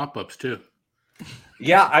his own pop-ups too.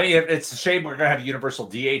 Yeah, I mean, it's a shame we're going to have a universal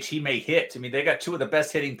DH. He may hit. I mean, they got 2 of the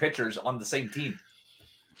best hitting pitchers on the same team.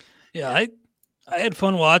 Yeah, I had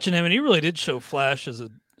fun watching him, and he really did show flashes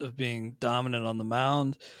of being dominant on the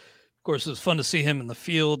mound. Of course, it was fun to see him in the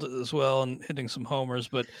field as well and hitting some homers,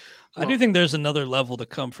 but I do think there's another level to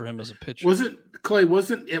come for him as a pitcher.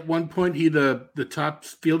 Wasn't at one point he the top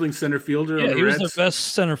fielding center fielder? Yeah, on the he was Reds? their best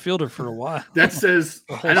center fielder for a while. That says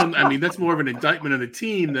that's more of an indictment of the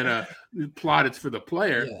team than a plaudits for the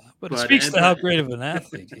player. Yeah, but it speaks to how great of an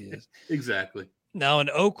athlete he is. Exactly. Now in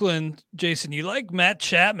Oakland, Jason, you like Matt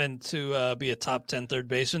Chapman to be a top 10 third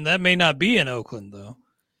baseman. That may not be in Oakland though.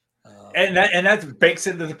 And that bakes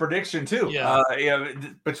into the prediction too. Yeah.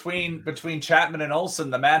 Between Chapman and Olsen,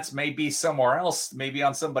 the Mats may be somewhere else, maybe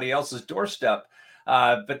on somebody else's doorstep.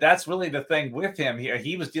 But that's really the thing with him.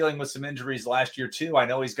 He was dealing with some injuries last year too. I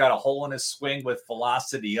know he's got a hole in his swing with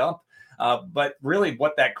velocity up. But really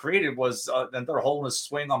what that created was another hole in his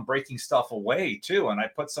swing on breaking stuff away too. And I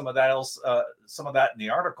put some of that in the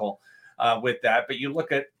article with that. But you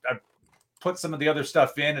look at put some of the other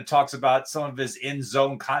stuff in. It talks about some of his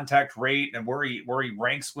in-zone contact rate and where he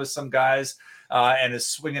ranks with some guys. And his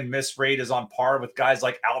swing and miss rate is on par with guys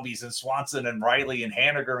like Albies and Swanson and Riley and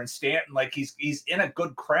Haniger and Stanton. Like he's in a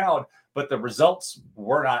good crowd, but the results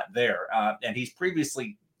were not there. And he's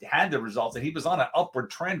previously had the results and he was on an upward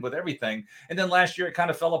trend with everything. And then last year it kind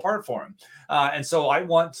of fell apart for him. And so I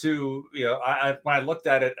want to, when I looked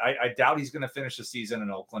at it, I doubt he's going to finish the season in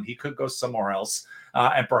Oakland. He could go somewhere else.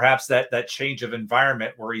 And perhaps that change of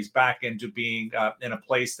environment where he's back into being in a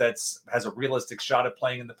place has a realistic shot at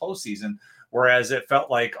playing in the postseason. Whereas it felt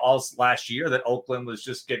like all last year that Oakland was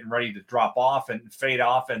just getting ready to drop off and fade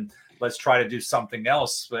off and let's try to do something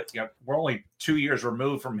else. But we're only 2 years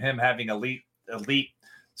removed from him having elite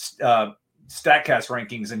StatCast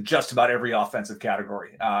rankings in just about every offensive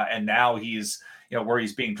category. And now he's, where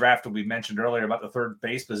he's being drafted, we mentioned earlier about the third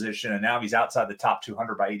base position, and now he's outside the top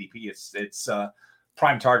 200 by ADP. It's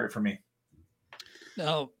prime target for me.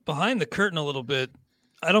 Now, behind the curtain a little bit,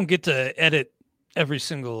 I don't get to edit every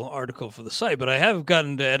single article for the site, but I have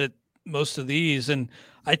gotten to edit most of these. And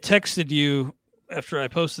I texted you after I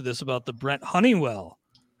posted this about the Brent Honeywell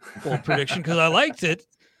bold prediction because I liked it.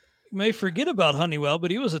 You may forget about Honeywell,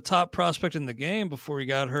 but he was a top prospect in the game before he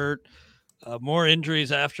got hurt. More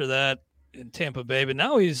injuries after that in Tampa Bay, but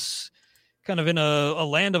now he's kind of in a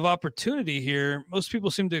land of opportunity here. Most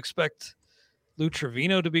people seem to expect Lou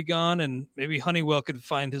Trevino to be gone, and maybe Honeywell could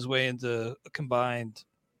find his way into a combined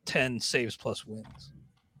 10 saves plus wins.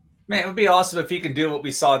 Man, it would be awesome if he can do what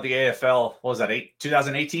we saw at the AFL. What was that,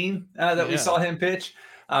 2018 we saw him pitch?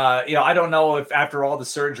 I don't know if after all the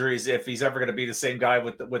surgeries, if he's ever going to be the same guy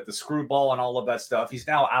with the screwball and all of that stuff. He's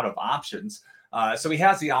now out of options. So he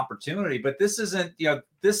has the opportunity, but this isn't,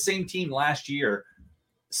 this same team last year,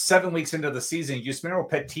 7 weeks into the season, Yusmeiro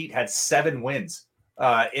Petit had 7 wins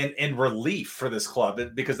in relief for this club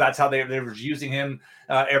because that's how they were using him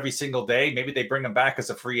every single day. Maybe they bring him back as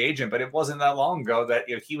a free agent, but it wasn't that long ago that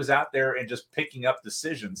he was out there and just picking up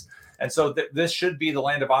decisions. And so this should be the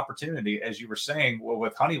land of opportunity. As you were saying,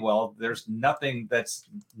 with Honeywell, there's nothing that's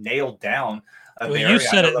nailed down. Well, you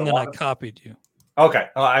said it and then I copied you. Okay.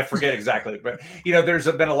 I forget exactly. But,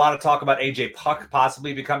 there's been a lot of talk about AJ Puck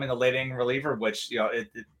possibly becoming a late inning reliever, which,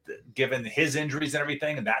 given his injuries and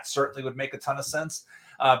everything, and that certainly would make a ton of sense.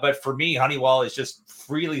 But for me, Honeywell is just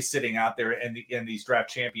freely sitting out there in these draft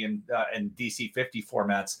champion and DC 50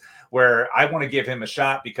 formats where I want to give him a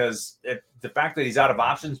shot because the fact that he's out of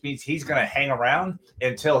options means he's going to hang around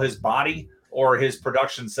until his body or his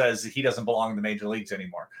production says he doesn't belong in the major leagues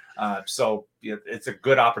anymore. So it's a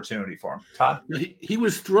good opportunity for him. Todd? He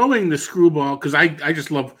was throwing the screwball because I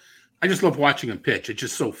just love watching him pitch. It's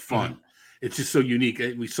just so fun. Mm-hmm. It's just so unique.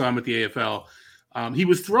 We saw him at the AFL. He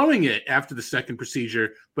was throwing it after the second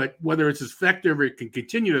procedure, but whether it's effective or it can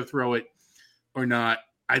continue to throw it or not,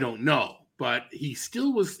 I don't know. But he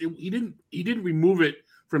still was. He didn't remove it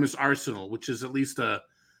from his arsenal, which is at least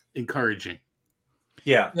encouraging.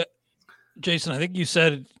 Yeah. Jason, I think you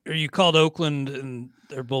said, or you called Oakland and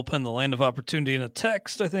their bullpen the land of opportunity in a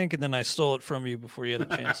text, I think, and then I stole it from you before you had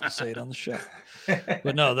a chance to say it on the show.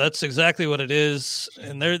 But no, that's exactly what it is.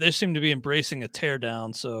 And they seem to be embracing a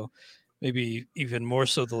teardown, so maybe even more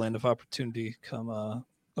so the land of opportunity come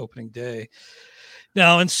opening day.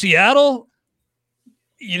 Now in Seattle,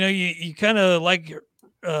 you kind of like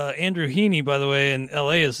Andrew Heaney, by the way, in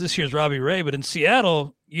LA is this year's Robbie Ray, but in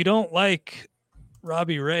Seattle, you don't like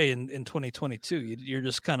Robbie Ray in 2022. You're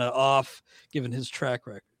just kind of off given his track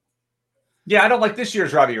record. Yeah, I don't like this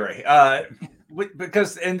year's Robbie Ray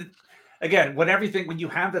because, and again, when you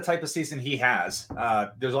have the type of season he has,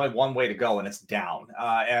 there's only one way to go, and it's down.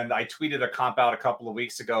 And I tweeted a comp out a couple of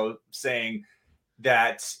weeks ago saying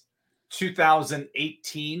that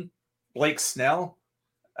 2018 Blake Snell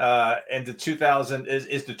and the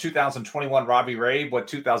 2021 Robbie Ray, what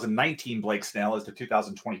 2019 Blake Snell is the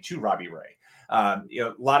 2022 Robbie Ray. A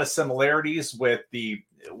lot of similarities with the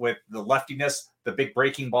leftiness, the big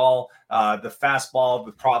breaking ball, the fastball,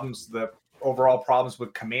 the overall problems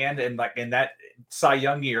with command, and like in that Cy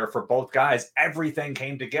Young year for both guys, everything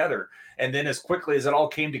came together. And then as quickly as it all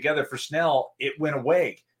came together for Snell, it went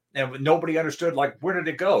away, and nobody understood where did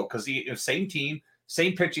it go? Because same team,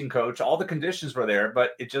 same pitching coach, all the conditions were there,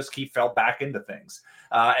 but it just fell back into things.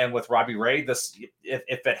 And with Robbie Ray,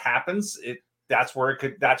 if it happens, that's where it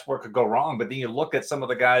could go wrong. But then you look at some of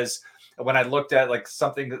the guys. When I looked at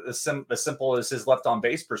something as simple as his left on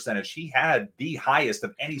base percentage, he had the highest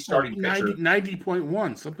of any starting pitcher.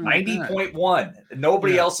 90.1, something like that. 90.1.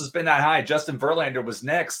 Nobody else has been that high. Justin Verlander was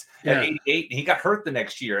next at 88, and he got hurt the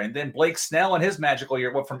next year. And then Blake Snell in his magical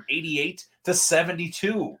year went from 88 to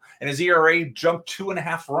 72, and his ERA jumped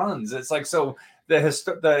 2.5 runs. It's so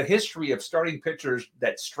the history of starting pitchers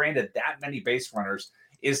that stranded that many base runners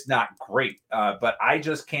is not great. But I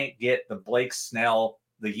just can't get the Blake Snell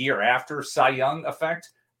the year after Cy Young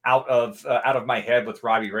effect out of my head with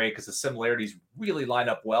Robbie Ray, because the similarities really line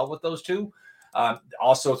up well with those two.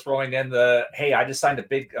 Also throwing in hey, I just signed a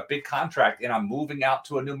big contract and I'm moving out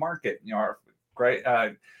to a new market. Our great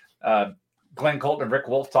Glenn Colton and Rick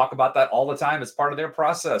Wolf talk about that all the time as part of their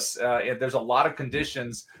process. There's a lot of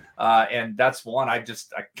conditions, and that's one I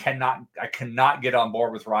cannot get on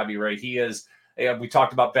board with Robbie Ray. He is. We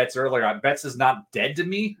talked about Betts earlier. Betts is not dead to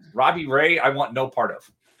me. Robbie Ray, I want no part of.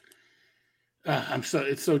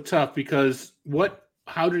 It's so tough because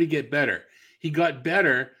how did he get better? He got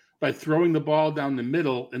better by throwing the ball down the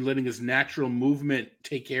middle and letting his natural movement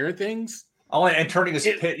take care of things. Oh, and turning his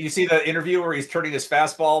you see the interview where he's turning his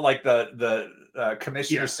fastball like the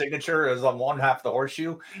commissioner's signature is on one half of the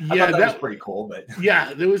horseshoe. I thought that was pretty cool. But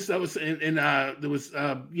that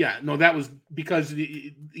was because of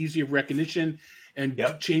the easier recognition and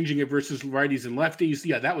changing it versus righties and lefties.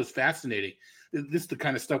 Yeah, that was fascinating. This is the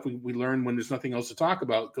kind of stuff we learn when there's nothing else to talk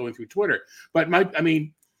about going through Twitter. But I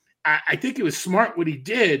think it was smart what he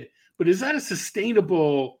did, but is that a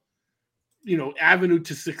sustainable, avenue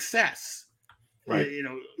to success? Right.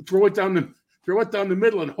 Throw it down the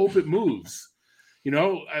middle and hope it moves.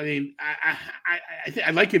 I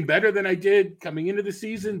like him better than I did coming into the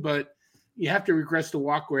season, but you have to regress the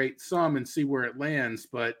walk rate some and see where it lands.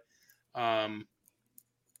 But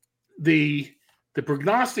the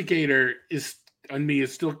prognosticator is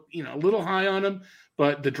still a little high on him,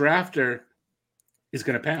 but the drafter is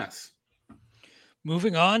going to pass.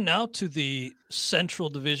 Moving on now to the Central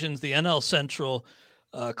divisions, the NL Central.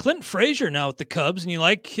 Clint Frazier now with the Cubs, and you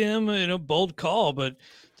like him, bold call, but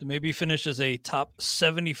to maybe finish as a top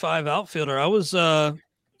 75 outfielder. I was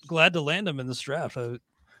glad to land him in this draft. I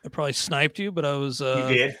probably sniped you, but I was you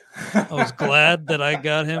did. I was glad that I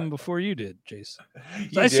got him before you did, Jason.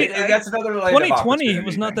 That's another 2020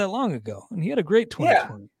 was not that long ago, and he had a great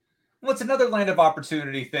 2020. Yeah. Well, it's another land of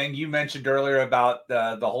opportunity thing. You mentioned earlier about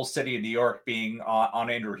the whole city of New York being on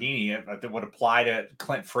Andrew Heaney. That would apply to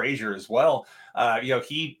Clint Frazier as well.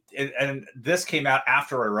 And this came out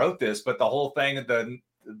after I wrote this, but the whole thing, the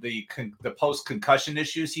post-concussion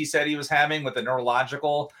issues he said he was having with the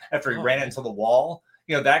neurological after he ran into the wall,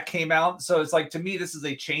 that came out. So it's to me, this is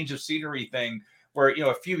a change of scenery thing where,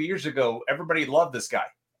 a few years ago, everybody loved this guy.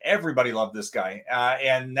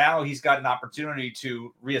 And now he's got an opportunity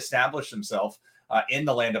to reestablish himself in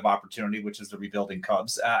the land of opportunity, which is the rebuilding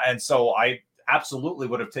Cubs. And so I absolutely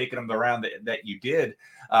would have taken him the round that you did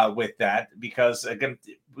with that, because again,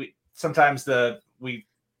 sometimes we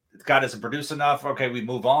guy doesn't produce enough. Okay, we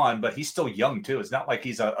move on, but he's still young too. It's not like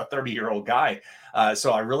he's a 30-year-old guy.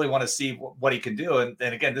 So I really want to see what he can do. And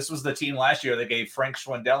again, this was the team last year that gave Frank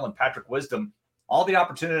Schwindel and Patrick Wisdom all the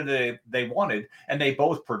opportunity they wanted, and they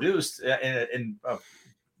both produced in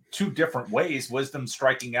two different ways. Wisdom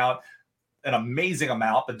striking out an amazing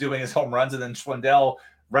amount, but doing his home runs, and then Schwindel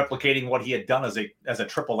replicating what he had done as a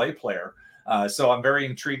AAA player. So I'm very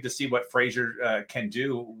intrigued to see what Frazier can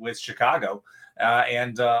do with Chicago,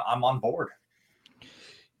 and I'm on board.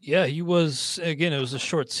 Yeah, he was, again, it was a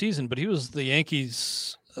short season, but he was the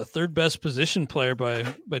Yankees' third best position player by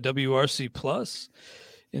WRC plus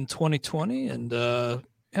in 2020. And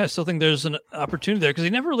I still think there's an opportunity there because he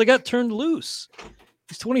never really got turned loose.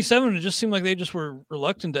 He's 27, and it just seemed like they just were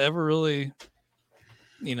reluctant to ever really,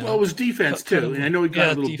 Well, it was defense too. And I know he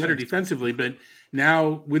got a little better defensively, but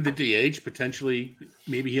now with the DH, potentially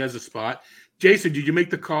maybe he has a spot. Jason, did you make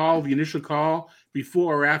the initial call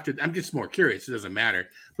before or after? I'm just more curious. It doesn't matter.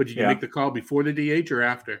 But did you make the call before the DH or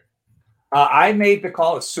after? I made the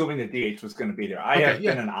call assuming the DH was going to be there. I have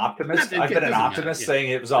been an optimist. I've been an optimist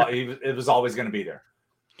saying it was always going to be there.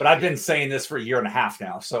 But I've been saying this for a year and a half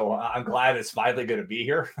now, so I'm glad it's finally going to be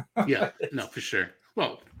here. Yeah, no, for sure.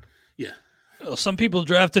 Well, yeah. Well, some people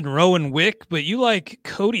drafted Rowan Wick, but you like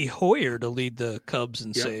Cody Hoyer to lead the Cubs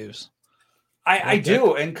in saves. I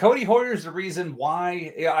do, and Cody Hoyer is the reason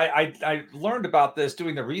why I learned about this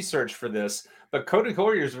doing the research for this. But Cody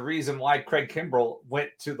Hoyer is the reason why Craig Kimbrell went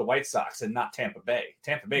to the White Sox and not Tampa Bay.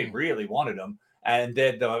 Tampa Bay really wanted him, and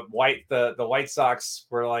then the White Sox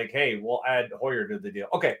were like, "Hey, we'll add Hoyer to the deal."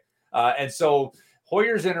 Okay, and so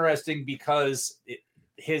Hoyer's interesting because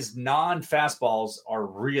his non-fastballs are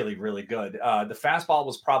really, really good. The fastball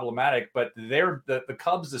was problematic, but the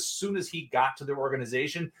Cubs, as soon as he got to their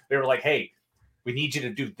organization, they were like, "Hey, we need you to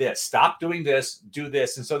do this. Stop doing this, do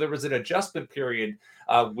this." And so there was an adjustment period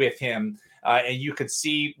with him. And you could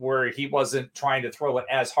see where he wasn't trying to throw it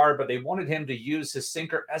as hard, but they wanted him to use his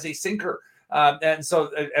sinker as a sinker. And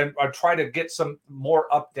try to get some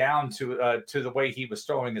more up down to the way he was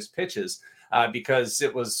throwing his pitches because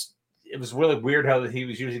it was really weird how he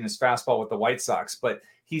was using his fastball with the White Sox. But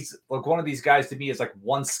he's like one of these guys to me is like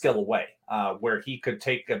one skill away where he could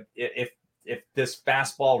take if this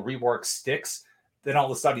fastball rework sticks, then all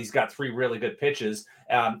of a sudden he's got three really good pitches.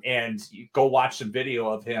 And you go watch some video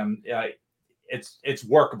of him. It's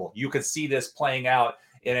workable. You could see this playing out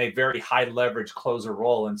in a very high leverage closer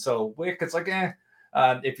role. And so Wick, it's like,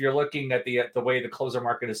 if you're looking at the way the closer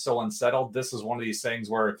market is so unsettled, this is one of these things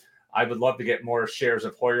where I would love to get more shares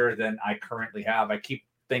of Hoyer than I currently have. I keep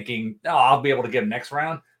thinking, I'll be able to get him next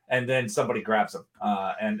round. And then somebody grabs him.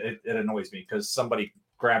 And it annoys me because somebody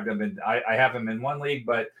grabbed him. And I have him in one league,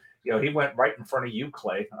 but he went right in front of you,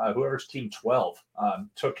 Clay. Whoever's team 12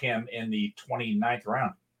 took him in the 29th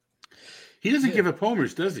round. He doesn't give up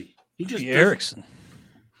homers, does he? He just Erickson.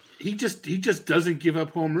 He just doesn't give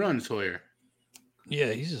up home runs, Hoyer.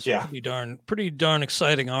 Yeah, he's just pretty darn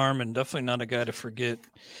exciting arm, and definitely not a guy to forget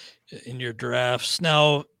in your drafts.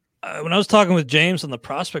 Now, when I was talking with James on the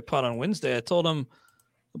prospect pod on Wednesday, I told him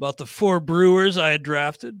about the 4 Brewers I had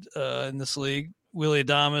drafted in this league: Willie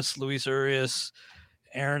Adames, Luis Urias,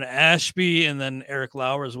 Aaron Ashby, and then Eric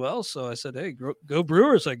Lauer as well. So I said, hey, go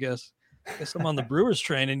Brewers, I guess. I guess I'm on the Brewers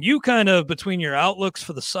train. And you kind of, between your outlooks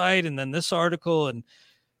for the site and then this article, and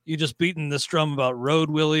you just beating this drum about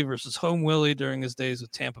road Willie versus home Willie during his days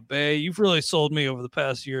with Tampa Bay, you've really sold me over the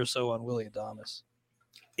past year or so on Willie Adames.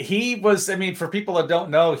 He was, for people that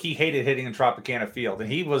don't know, he hated hitting in Tropicana Field,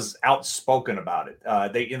 and he was outspoken about it.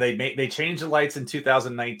 They changed the lights in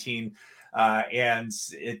 2019. And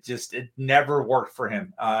it never worked for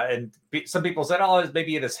him. And some people said,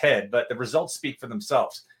 maybe in his head, but the results speak for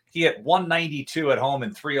themselves. He hit 192 at home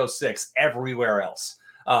and 306 everywhere else.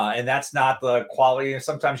 And that's not the quality.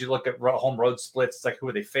 Sometimes you look at home road splits. It's like, who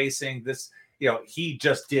are they facing? He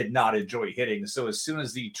just did not enjoy hitting. So as soon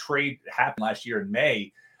as the trade happened last year in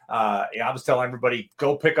May, I was telling everybody,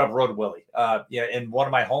 go pick up Road Willie. In one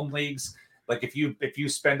of my home leagues, like if you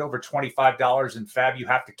spend over $25 in FAB, you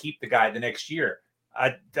have to keep the guy the next year.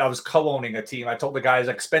 I was co-owning a team. I told the guys,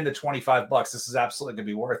 like, spend the $25. This is absolutely going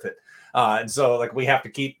to be worth it. And so like we got to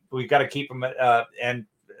keep him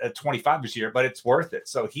at 25 this year, but it's worth it.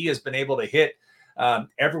 So he has been able to hit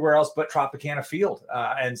everywhere else but Tropicana Field.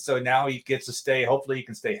 And so now he gets to stay. Hopefully he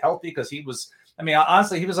can stay healthy because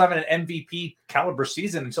honestly, he was having an MVP caliber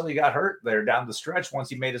season until he got hurt there down the stretch once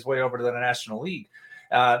he made his way over to the National League.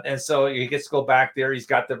 And so he gets to go back there. He's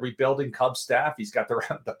got the rebuilding Cubs staff. He's got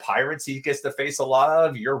the Pirates he gets to face a lot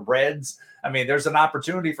of, your Reds. I mean, there's an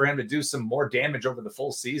opportunity for him to do some more damage over the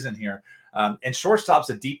full season here. And shortstop's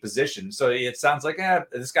a deep position. So it sounds like,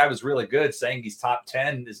 this guy was really good. Saying he's top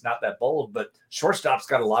 10 is not that bold, but shortstop's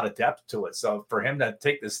got a lot of depth to it. So for him to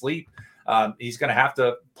take this leap, he's going to have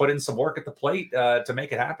to put in some work at the plate to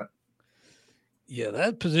make it happen. Yeah,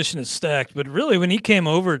 that position is stacked. But really, when he came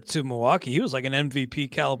over to Milwaukee, he was like an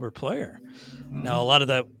MVP caliber player. Mm-hmm. Now, a lot of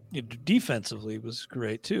that defensively was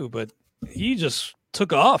great too, but he just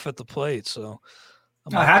took off at the plate. So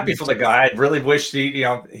I'm happy for the guy. I really wish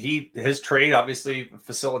his trade obviously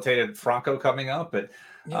facilitated Franco coming up, but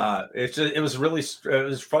it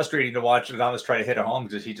was frustrating to watch Adames try to hit a home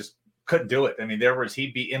because he just couldn't do it. I mean,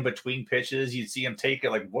 he'd be in between pitches. You'd see him take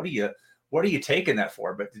it like, what are you taking that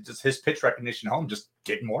for? But just his pitch recognition home just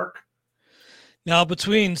didn't work. Now,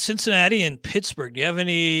 between Cincinnati and Pittsburgh, do you have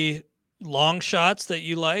any long shots that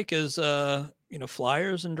you like as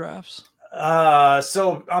flyers and drafts?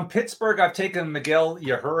 So on Pittsburgh, I've taken Miguel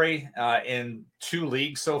Yajure in 2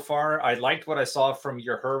 leagues so far. I liked what I saw from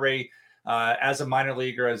Yajure as a minor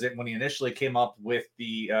leaguer when he initially came up with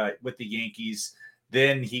the Yankees.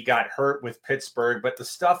 Then he got hurt with Pittsburgh, but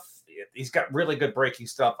he's got really good breaking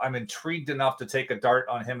stuff. I'm intrigued enough to take a dart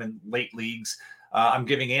on him in late leagues. I'm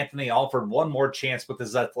giving Anthony Alford one more chance with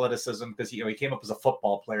his athleticism because he came up as a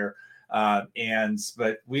football player. But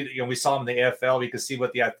we saw him in the AFL. We could see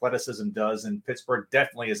what the athleticism does, and Pittsburgh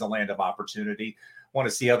definitely is a land of opportunity. Want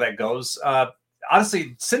to see how that goes.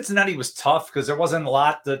 Honestly, Cincinnati was tough because there wasn't a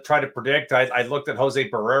lot to try to predict. I looked at Jose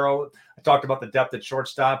Barrero. I talked about the depth at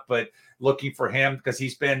shortstop, but looking for him because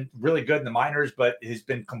he's been really good in the minors, but he's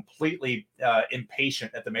been completely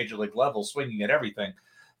impatient at the major league level, swinging at everything.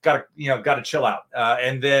 Got to chill out.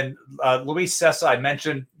 And then Luis Cessa, I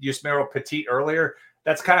mentioned Yusmeiro Petit earlier.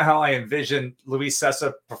 That's kind of how I envision Luis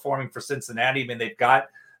Cessa performing for Cincinnati. I mean, they've got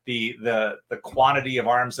the quantity of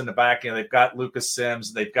arms in the back. They've got Lucas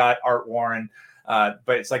Sims, they've got Art Warren. But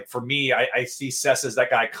it's like, for me, I see Cessa as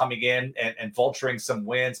that guy coming in and vulturing some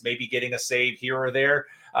wins, maybe getting a save here or there.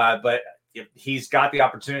 But he's got the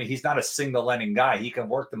opportunity. He's not a single inning guy. He can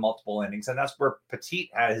work the multiple innings. And that's where Petit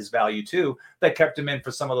had his value too. That kept him in for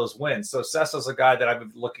some of those wins. So Cessa's a guy that I've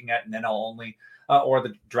been looking at in NL only or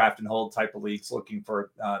the draft and hold type of leagues, looking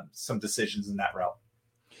for some decisions in that route.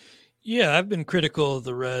 Yeah, I've been critical of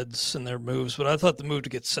the Reds and their moves, but I thought the move to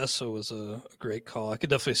get Cessa was a great call. I could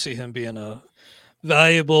definitely see him being a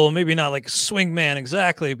valuable, maybe not like a swing man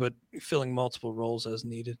exactly, but filling multiple roles as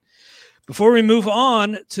needed. Before we move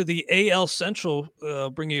on to the AL Central,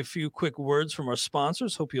 bring you a few quick words from our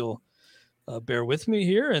sponsors. Hope you'll bear with me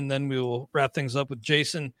here, and then we will wrap things up with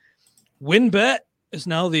Jason. WynnBET is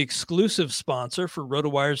now the exclusive sponsor for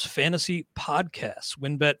RotoWire's fantasy podcast.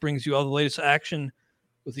 WynnBET brings you all the latest action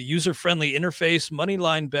with a user-friendly interface, money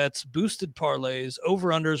line bets, boosted parlays,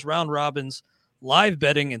 over-unders, round robins, live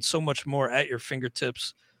betting, and so much more at your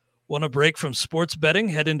fingertips. Want a break from sports betting?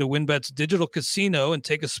 Head into WynnBET's digital casino and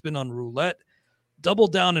take a spin on roulette. Double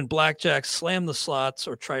down in blackjack, slam the slots,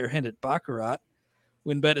 or try your hand at baccarat.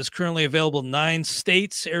 WynnBET is currently available in 9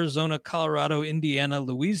 states: Arizona, Colorado, Indiana,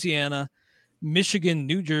 Louisiana, Michigan,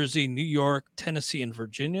 New Jersey, New York, Tennessee, and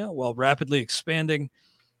Virginia, while rapidly expanding.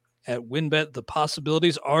 At WynnBET, the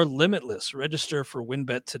possibilities are limitless. Register for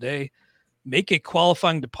WynnBET today. Make a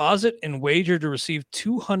qualifying deposit and wager to receive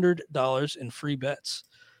 $200 in free bets.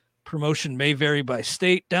 Promotion may vary by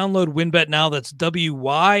state. Download WynnBET now. That's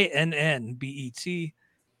WYNNBET.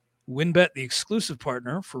 WynnBET, the exclusive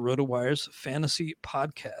partner for RotoWire's fantasy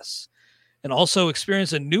podcasts. And also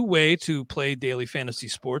experience a new way to play daily fantasy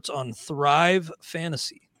sports on Thrive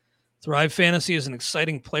Fantasy. Thrive Fantasy is an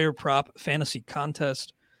exciting player prop fantasy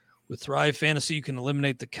contest. With Thrive Fantasy, you can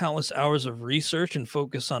eliminate the countless hours of research and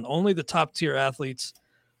focus on only the top-tier athletes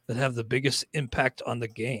that have the biggest impact on the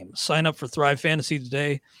game. Sign up for Thrive Fantasy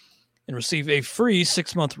today and receive a free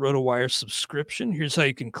 6-month RotoWire subscription. Here's how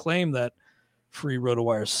you can claim that free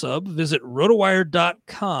RotoWire sub. Visit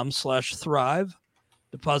rotowire.com/thrive.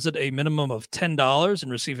 Deposit a minimum of $10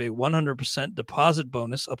 and receive a 100% deposit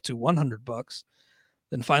bonus up to $100.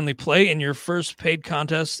 Then finally play in your first paid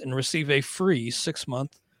contest and receive a free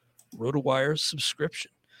 6-month RotoWire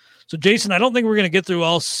subscription. So, Jason, I don't think we're going to get through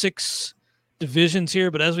all 6 divisions here,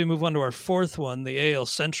 but as we move on to our 4th one, the AL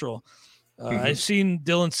Central, I've seen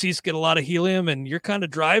Dylan Cease get a lot of helium, and you're kind of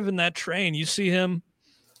driving that train. You see him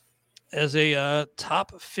as a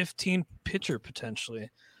top 15 pitcher potentially.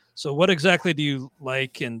 So what exactly do you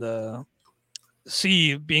like and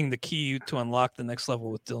see being the key to unlock the next level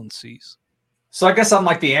with Dylan Cease? So I guess I'm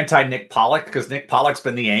like the anti-Nick Pollock, because Nick Pollock's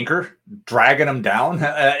been the anchor, dragging him down.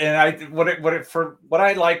 And what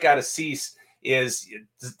I like out of Cease is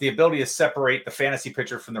the ability to separate the fantasy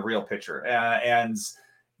pitcher from the real pitcher. And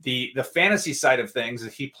the fantasy side of things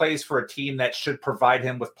is he plays for a team that should provide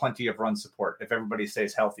him with plenty of run support if everybody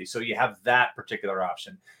stays healthy. So you have that particular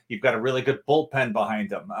option. You've got a really good bullpen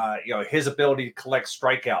behind him. His ability to collect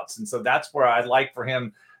strikeouts. And so that's where I like for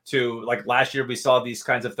him to, like last year, we saw these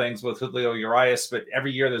kinds of things with Julio Urias, but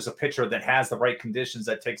every year there's a pitcher that has the right conditions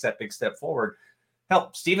that takes that big step forward. Hell,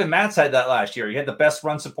 Steven Matz had that last year. He had the best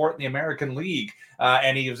run support in the American League,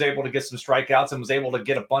 and he was able to get some strikeouts and was able to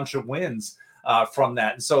get a bunch of wins from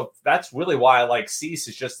that. And so that's really why I like Cease,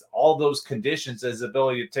 is just all those conditions, his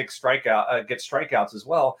ability to take get strikeouts as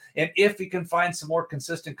well. And if he can find some more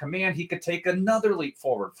consistent command, he could take another leap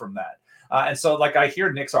forward from that. And so, like, I hear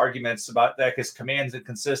Nick's arguments about that his command's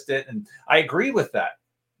inconsistent, and I agree with that.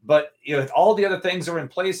 But all the other things are in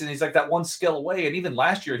place, and he's like that one skill away. And even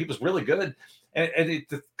last year, he was really good. And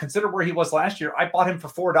to consider where he was last year, I bought him for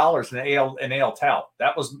 $4 in AL tout.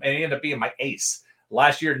 And he ended up being my ace.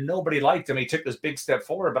 Last year, nobody liked him. He took this big step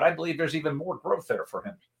forward, but I believe there's even more growth there for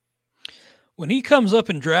him. When he comes up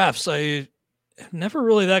in drafts, I never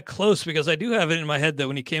really that close, because I do have it in my head that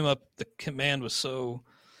when he came up, the command was so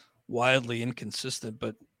wildly inconsistent.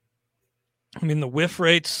 But I mean, the whiff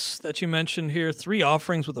rates that you mentioned here, 3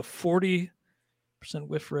 offerings with a 40%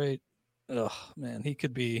 whiff rate. Oh man, he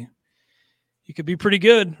could be pretty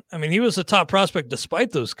good. I mean, he was a top prospect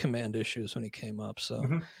despite those command issues when he came up. So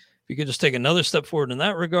if he could just take another step forward in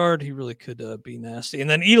that regard, he really could be nasty. And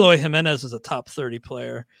then Eloy Jimenez is a top 30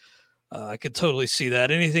 player. I could totally see that.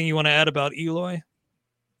 Anything you want to add about Eloy?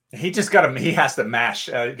 He has to mash.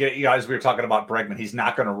 As we were talking about Bregman, he's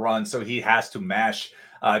not going to run, so he has to mash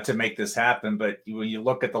to make this happen. But when you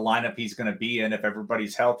look at the lineup he's going to be in, if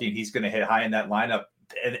everybody's healthy and he's going to hit high in that lineup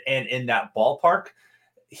and in that ballpark,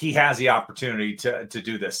 he has the opportunity to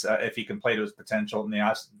do this if he can play to his potential. And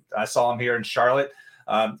I saw him here in Charlotte.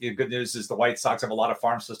 The good news is the White Sox have a lot of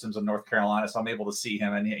farm systems in North Carolina, so I'm able to see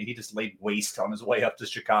him, and he just laid waste on his way up to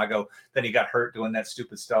Chicago. Then he got hurt doing that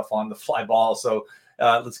stupid stuff on the fly ball. So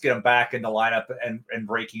let's get him back in the lineup and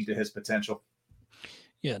breaking to his potential.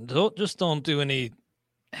 Yeah, don't do any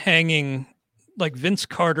hanging like Vince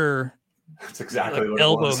Carter. That's exactly what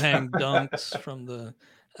elbow it was. hang dunks from the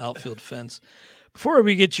outfield fence. Before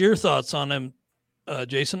we get your thoughts on him,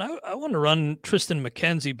 Jason, I want to run Tristan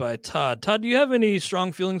McKenzie by Todd. Todd, do you have any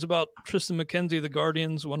strong feelings about Tristan McKenzie of the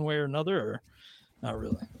Guardians one way or another, or not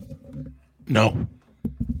really? No.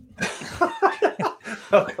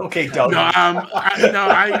 Okay, Doug. I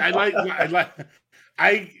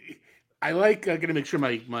like. Gonna make sure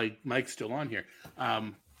my mic's still on here.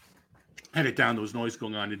 Had it down. There was noise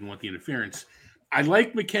going on. Didn't want the interference. I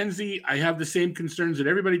like McKenzie. I have the same concerns that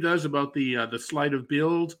everybody does about the sleight of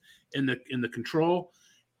build in the control.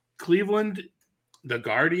 Cleveland, the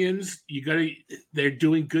Guardians, they're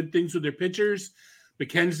doing good things with their pitchers.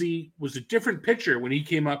 McKenzie was a different pitcher when he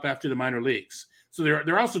came up after the minor leagues. So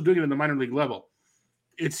they're also doing it in the minor league level.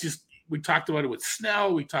 It's just, we talked about it with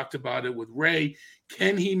Snell. We talked about it with Ray.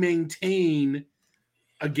 Can he maintain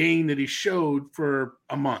a game that he showed for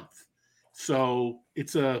a month? So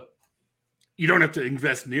you don't have to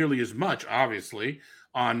invest nearly as much, obviously,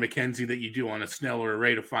 on McKenzie that you do on a Snell or a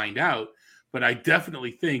Ray to find out. But I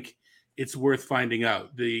definitely think it's worth finding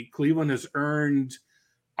out. The Cleveland has earned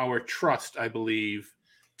our trust, I believe,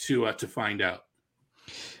 to find out.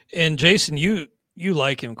 And Jason, you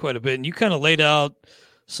like him quite a bit, and you kind of laid out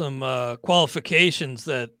some qualifications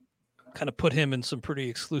that kind of put him in some pretty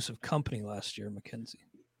exclusive company last year, McKenzie.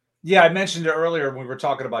 Yeah, I mentioned it earlier when we were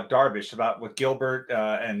talking about Darvish, about with Gilbert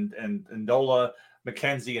and Nola,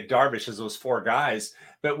 McKenzie, and Darvish as those 4 guys.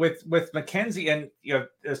 But with McKenzie and,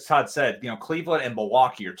 as Todd said, Cleveland and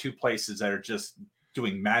Milwaukee are 2 places that are just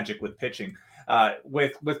doing magic with pitching.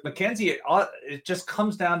 With McKenzie, it just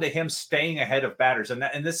comes down to him staying ahead of batters, and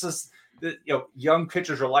this is young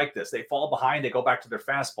pitchers are like this. They fall behind, they go back to their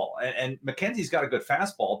fastball, and McKenzie's got a good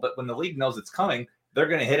fastball, but when the league knows it's coming, they're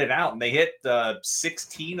going to hit it out. And they hit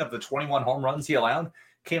 16 of the 21 home runs he allowed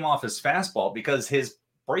came off his fastball, because his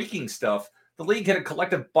breaking stuff, the league hit a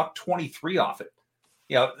collective $123 off it.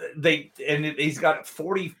 He's got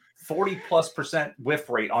 40+% whiff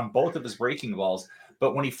rate on both of his breaking balls.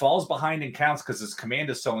 But when he falls behind in counts, because his command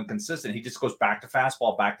is so inconsistent, he just goes back to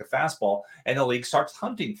fastball, and the league starts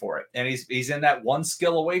hunting for it. And he's in that one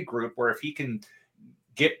skill away group where if he can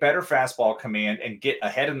get better fastball command and get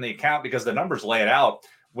ahead in the account, because the numbers lay it out.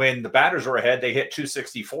 When the batters are ahead, they hit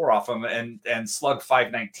 264 off him and slug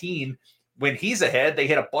 519. When he's ahead, they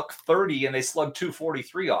hit $130 and they slug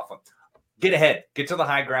 243 off him. get ahead, get to the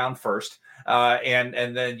high ground first,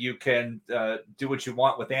 and then you can do what you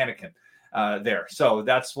want with Anakin there. So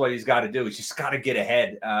that's what he's got to do. He's just got to get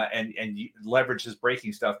ahead and leverage his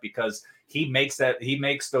breaking stuff, because he makes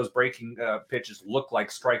those breaking pitches look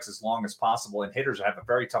like strikes as long as possible, and hitters have a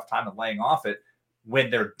very tough time of laying off it when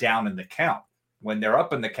they're down in the count. When they're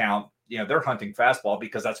up in the count, they're hunting fastball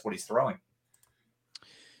because that's what he's throwing.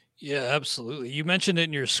 Yeah, absolutely. You mentioned it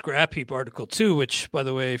in your Scrap Heap article too, which, by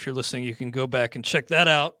the way, if you're listening, you can go back and check that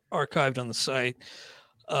out, archived on the site.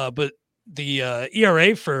 But the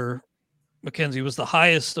ERA for McKenzie was the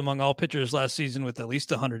highest among all pitchers last season, with at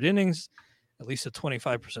least 100 innings, at least a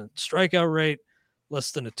 25% strikeout rate,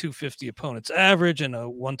 less than a 250 opponent's average, and a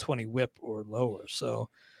 120 whip or lower. So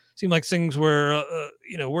it seemed like things were,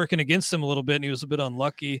 working against him a little bit, and he was a bit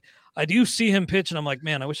unlucky. I do see him pitch, and I'm like,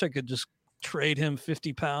 man, I wish I could just trade him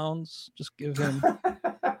 50 pounds, just give him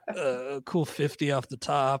a cool 50 off the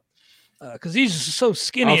top, because he's so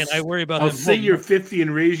skinny, and I worry about him. I'll say you're 50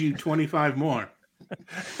 and raise you 25 more.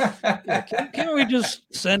 Yeah, can't we just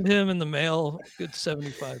send him in the mail a good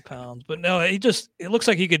 75 pounds? But no, it looks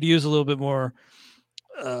like he could use a little bit more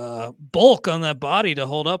bulk on that body to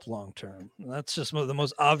hold up long term. And that's just the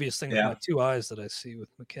most obvious thing with my two eyes that I see with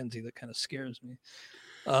McKenzie that kind of scares me.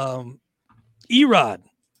 Erod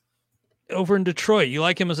over in Detroit, you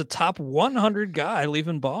like him as a top 100 guy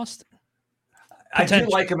leaving Boston? I do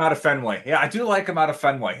like him out of Fenway. Yeah, I do like him out of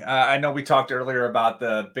Fenway. I know we talked earlier about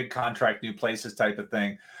the big contract, new places type of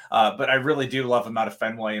thing, but I really do love him out of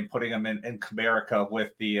Fenway, and putting him in Comerica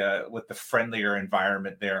with the friendlier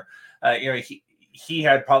environment there. He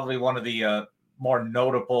had probably one of the more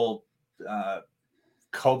notable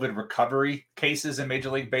COVID recovery cases in Major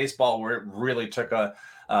League Baseball, where it really took a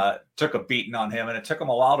beating on him, and it took him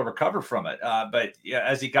a while to recover from it. But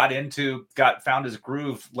as he found his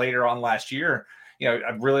groove later on last year,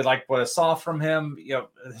 I really liked what I saw from him.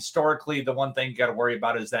 Historically, the one thing you got to worry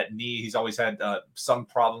about is that knee. He's always had some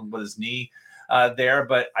problem with his knee there,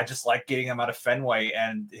 but I just like getting him out of Fenway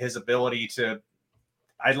and his ability to.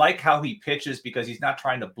 I like how he pitches, because he's not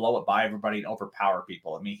trying to blow it by everybody and overpower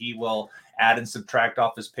people. I mean, he will add and subtract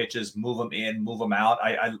off his pitches, move them in, move them out.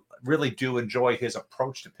 I really do enjoy his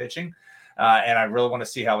approach to pitching, and I really want to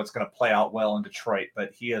see how it's going to play out well in Detroit.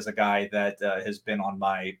 But he is a guy that has been on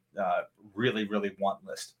my really, really want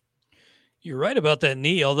list. You're right about that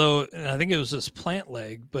knee, although I think it was his plant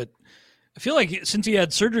leg. But I feel like since he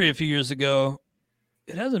had surgery a few years ago,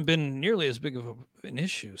 it hasn't been nearly as big of an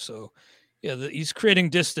issue. So, yeah, he's creating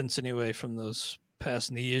distance anyway from those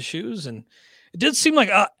past knee issues. And it did seem like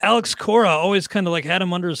Alex Cora always kind of like had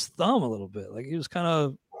him under his thumb a little bit. Like he was kind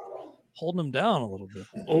of holding him down a little bit.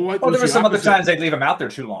 Well, there were some other times they'd leave him out there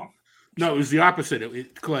too long. No, it was the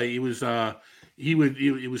opposite. Clay, it was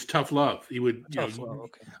it was tough love. He would, tough love.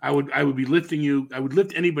 Okay. I would be lifting you. I would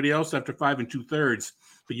lift anybody else after 5 2/3,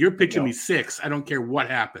 but you're pitching me 6. I don't care what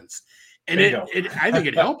happens. And I think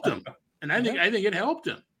it helped him. And I think it helped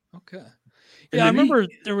him. Okay. Yeah, I remember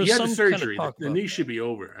there was some surgery. Kind of the knee should be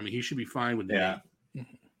over. I mean, he should be fine with that.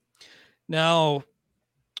 Mm-hmm. Now,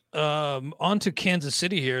 on to Kansas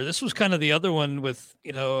City here. This was kind of the other one with,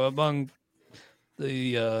 among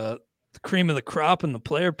the cream of the crop in the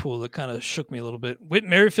player pool that kind of shook me a little bit. Whit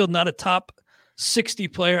Merrifield, not a top 60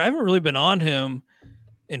 player. I haven't really been on him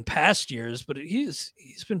in past years, but he's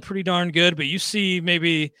been pretty darn good. But you see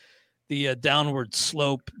maybe the downward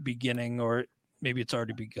slope beginning, or maybe it's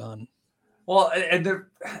already begun. Well, and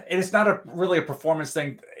it's not really a performance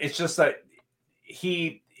thing. It's just that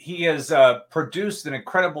he has produced an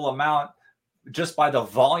incredible amount just by the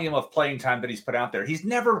volume of playing time that he's put out there. He's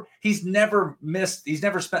never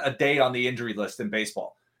spent a day on the injury list in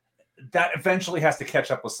baseball. That eventually has to catch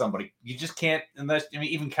up with somebody. You just can't,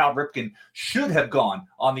 even Cal Ripken should have gone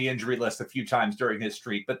on the injury list a few times during his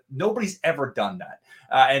streak, but nobody's ever done that.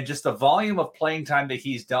 And just the volume of playing time that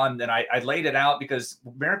he's done, and I laid it out because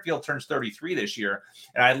Merrifield turns 33 this year,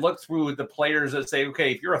 and I looked through the players that say,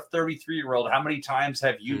 okay, if you're a 33-year-old, how many times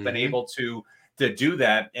have you been able to do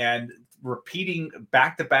that? And repeating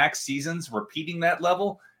back-to-back seasons, repeating that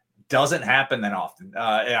level, doesn't happen that often.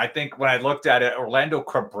 And I think when I looked at it, Orlando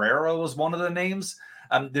Cabrera was one of the names.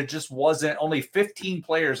 There just wasn't. Only 15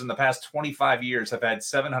 players in the past 25 years have had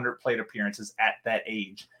 700 plate appearances at that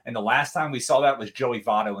age. And the last time we saw that was Joey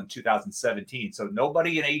Votto in 2017. So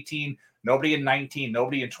nobody in 18, nobody in 19,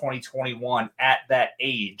 nobody in 2021 at that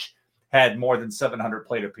age had more than 700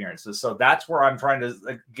 plate appearances. So that's where I'm trying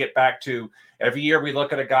to get back to. Every year we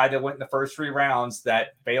look at a guy that went in the first 3 rounds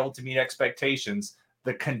that failed to meet expectations.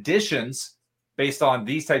 The conditions based on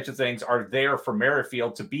these types of things are there for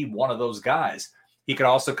Merrifield to be one of those guys. He could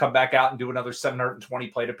also come back out and do another 720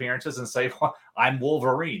 plate appearances and say, well, I'm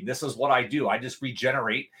Wolverine. This is what I do. I just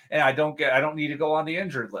regenerate, and I don't need to go on the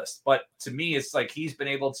injured list. But to me, it's like he's been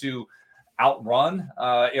able to outrun,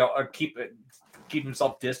 or keep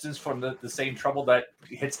himself distanced from the same trouble that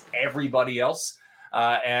hits everybody else.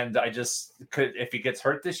 And I just could, if he gets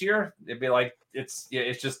hurt this year, it'd be like it's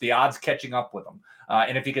just the odds catching up with him.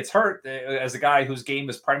 And if he gets hurt, as a guy whose game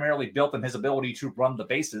is primarily built on his ability to run the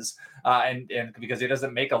bases, and because he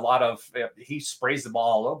doesn't make a lot of, he sprays the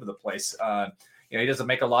ball all over the place. He doesn't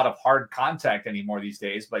make a lot of hard contact anymore these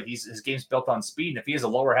days, but his game's built on speed. And if he has a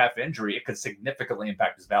lower half injury, it could significantly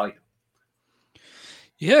impact his value.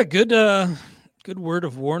 Yeah, good word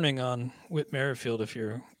of warning on Whit Merrifield if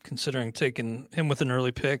you're considering taking him with an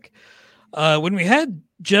early pick. When we had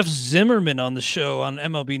Jeff Zimmerman on the show on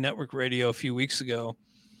MLB Network Radio a few weeks ago,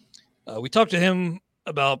 we talked to him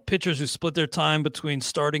about pitchers who split their time between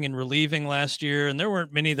starting and relieving last year, and there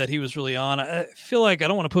weren't many that he was really on. I feel like I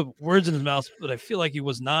don't want to put words in his mouth, but I feel like he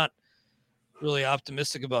was not really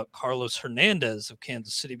optimistic about Carlos Hernandez of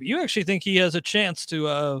Kansas City. But you actually think he has a chance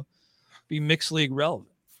to be mixed league relevant?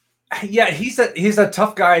 Yeah, he's a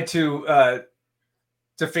tough guy to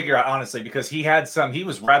figure out, honestly, because he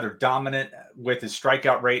was rather dominant with his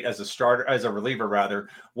strikeout rate as a reliever rather,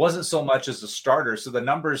 wasn't so much as a starter. So the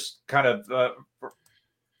numbers kind of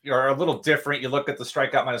are a little different. You look at the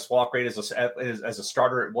strikeout minus walk rate as a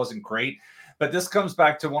starter, it wasn't great. But this comes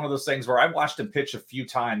back to one of those things where I watched him pitch a few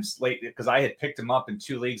times late because I had picked him up in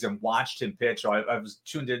 2 leagues and watched him pitch. So I was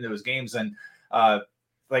tuned into his games, and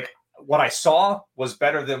what I saw was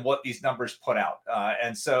better than what these numbers put out.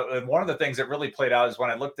 And one of the things that really played out is when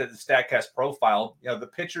I looked at the StatCast profile, the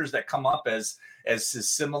pitchers that come up as his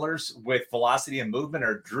similars with velocity and movement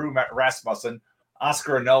are Drew Rasmussen,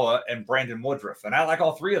 Oscar Anoa, and Brandon Woodruff. And I like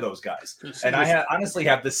all 3 of those guys. And I honestly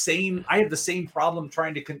have the same problem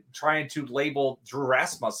trying to label Drew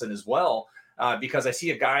Rasmussen as well. Because I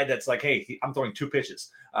see a guy that's like, hey, I'm throwing 2 pitches.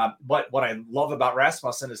 But what I love about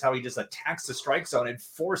Rasmussen is how he just attacks the strike zone and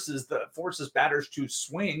forces batters to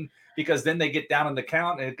swing, because then they get down in the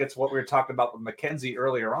count, and it gets what we were talking about with McKenzie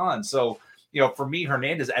earlier on. So, for me,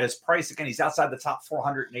 Hernandez at his price, again, he's outside the top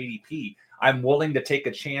 400 in ADP. I'm willing to take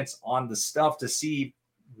a chance on the stuff to see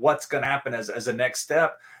what's going to happen as a next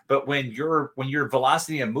step. But when your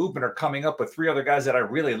velocity and movement are coming up with 3 other guys that I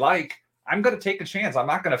really like, I'm going to take a chance. I'm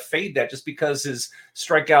not going to fade that just because his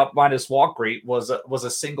strikeout minus walk rate was a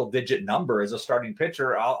single digit number as a starting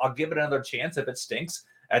pitcher. I'll give it another chance. If it stinks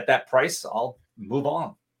at that price, I'll move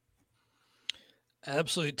on.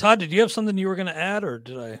 Absolutely. Todd, did you have something you were going to add, or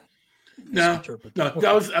did I misinterpret? No.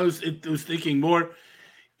 I was thinking more.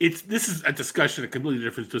 This is a completely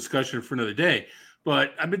different discussion for another day.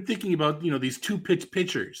 But I've been thinking about these 2 pitch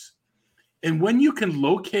pitchers, and when you can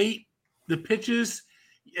locate the pitches,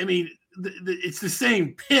 I mean, it's the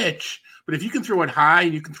same pitch, but if you can throw it high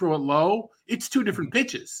and you can throw it low, it's 2 different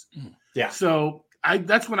pitches. Yeah. So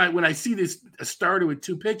that's when I see a starter with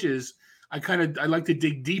 2 pitches, I like to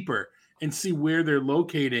dig deeper and see where they're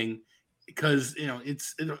locating, because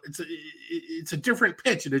it's a different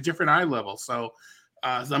pitch at a different eye level. So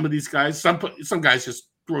some of these guys, some guys just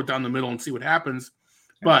throw it down the middle and see what happens,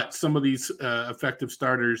 but some of these effective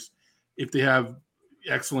starters, if they have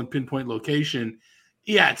excellent pinpoint location,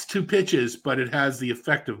 yeah, it's 2 pitches, but it has the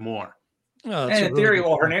effect of more. And in theory,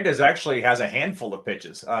 Hernandez actually has a handful of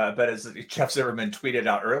pitches. But as Jeff Zimmerman tweeted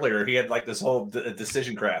out earlier, he had like this whole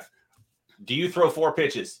decision graph. Do you throw 4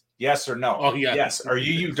 pitches? Yes or no? Oh, yeah. Yes. Are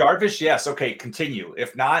you Darvish? Yes. Okay, continue.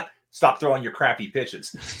 If not, stop throwing your crappy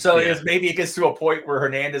pitches. So maybe it gets to a point where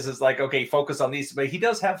Hernandez is like, okay, focus on these. But he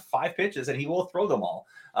does have 5 pitches, and he will throw them all.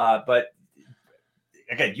 But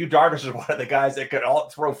again, Darvish is one of the guys that could all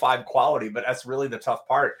throw 5 quality, but that's really the tough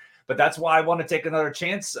part. But that's why I want to take another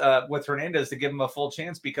chance with Hernandez, to give him a full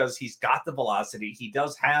chance, because he's got the velocity. He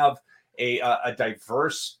does have a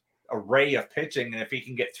diverse array of pitching, and if he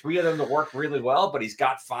can get 3 of them to work really well, but he's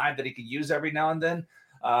got 5 that he can use every now and then,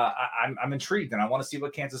 I'm intrigued, and I want to see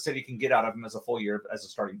what Kansas City can get out of him as a full year as a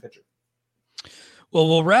starting pitcher. Well,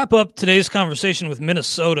 we'll wrap up today's conversation with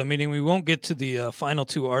Minnesota, meaning we won't get to the final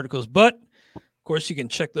 2 articles, but of course, you can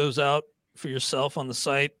check those out for yourself on the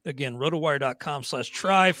site. Again,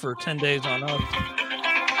 rotowire.com/try for 10 days on us.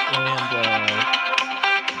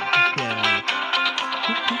 And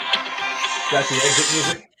Got the exit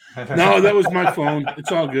music? No, that was my phone.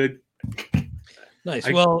 It's all good. Nice.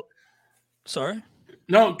 Sorry?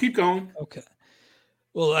 No, keep going. Okay.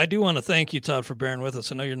 Well, I do want to thank you, Todd, for bearing with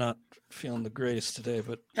us. I know you're not feeling the greatest today,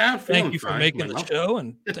 but thank you for making the show,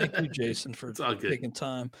 and thank you, Jason, for taking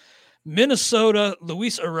time. Minnesota,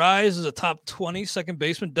 Luis Ariz is a top 20 second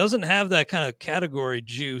baseman. Doesn't have that kind of category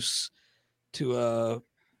juice to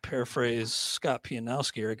paraphrase Scott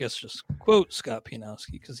Pianowski, or I guess just quote Scott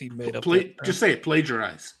Pianowski because he made up. Just say it.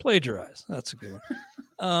 Plagiarize. Plagiarize. That's a good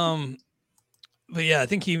one. But yeah, I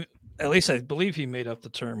think I believe he made up the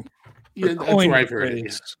term. Yeah, that's where I've heard it.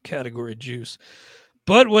 Yeah. Category juice.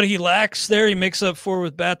 But what he lacks there, he makes up for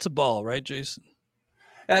with bat to ball, right, Jason?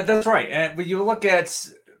 That's right. And when you look at,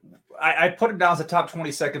 I put him down as a top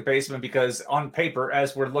 20 second baseman because on paper,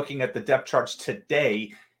 as we're looking at the depth charts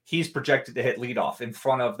today, he's projected to hit leadoff in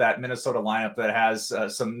front of that Minnesota lineup that has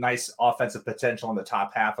some nice offensive potential in the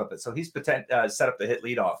top half of it. So he's set up to hit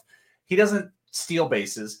leadoff. He doesn't steal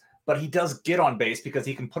bases, but he does get on base because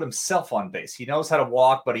he can put himself on base. He knows how to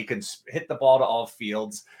walk, but he can hit the ball to all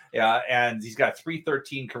fields. And he's got a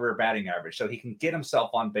 .313 career batting average. So he can get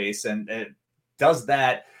himself on base and it does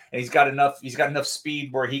that. And he's got enough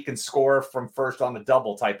speed where he can score from first on the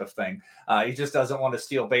double type of thing. He just doesn't want to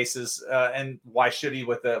steal bases. And why should he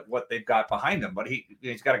with what they've got behind him? But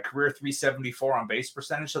he's got a career .374 on base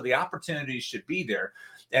percentage. So the opportunities should be there.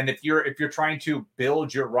 And if you're trying to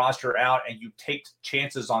build your roster out and you take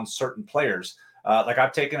chances on certain players, like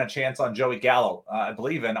I've taken a chance on Joey Gallo, I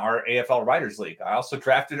believe in our AFL Writers League. I also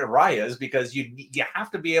drafted Arias because you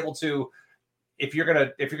have to be able to, if you're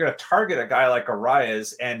gonna target a guy like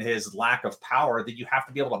Arias and his lack of power, then you have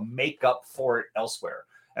to be able to make up for it elsewhere.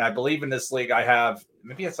 And I believe in this league I have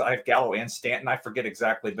Gallo and Stanton. I forget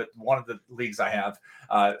exactly, but one of the leagues I have,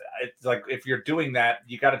 it's like if you're doing that,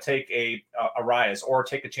 you got to take a Arias or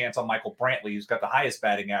take a chance on Michael Brantley, who's got the highest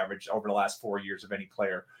batting average over the last 4 years of any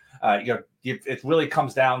player. It really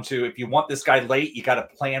comes down to if you want this guy late, you got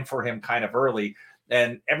to plan for him kind of early.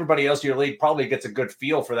 And everybody else in your league probably gets a good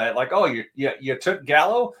feel for that. Like, oh, you took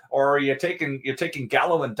Gallo, or you're taking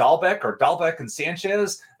Gallo and Dahlbeck, or Dahlbeck and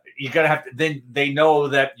Sanchez. You gotta have to, then they know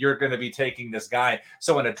that you're going to be taking this guy.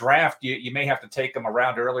 So in a draft, you may have to take him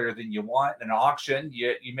around earlier than you want. In an auction,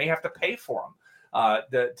 you may have to pay for him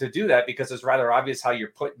to do that because it's rather obvious how you're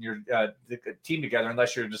putting your the team together,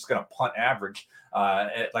 unless you're just going to punt average,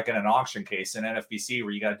 like in an auction case in NFBC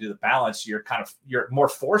where you got to do the balance. You're more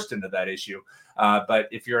forced into that issue. But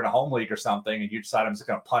if you're in a home league or something and you decide I'm just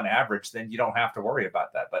going to punt average, then you don't have to worry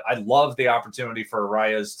about that. But I love the opportunity for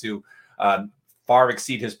Arias to far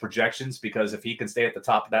exceed his projections, because if he can stay at the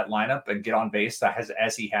top of that lineup and get on base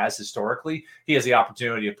as he has historically, he has the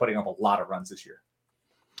opportunity of putting up a lot of runs this year.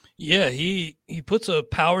 Yeah, he puts a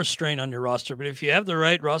power strain on your roster, but if you have the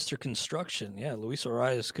right roster construction, yeah, Luis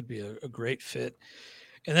Arias could be a great fit.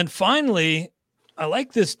 And then finally, I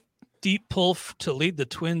like this deep pull to lead the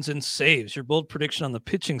Twins in saves. Your bold prediction on the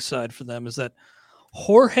pitching side for them is that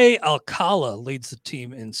Jorge Alcala leads the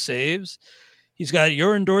team in saves. He's got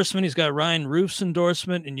your endorsement. He's got Ryan Roof's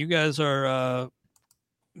endorsement, and you guys are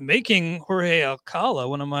making Jorge Alcala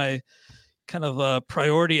one of my kind of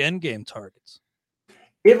priority endgame targets.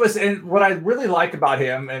 It was, and what I really like about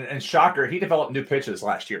him, and shocker, he developed new pitches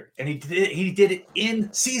last year, and he did it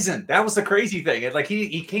in season. That was the crazy thing. Like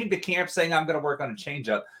he came to camp saying, "I'm going to work on a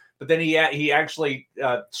changeup," but then he actually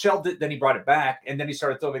shelved it. Then he brought it back, and then he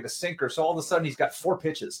started throwing a sinker. So all of a sudden, he's got 4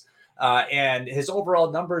 pitches. And his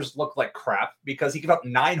overall numbers look like crap because he gave up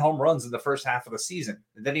 9 home runs in the first half of the season.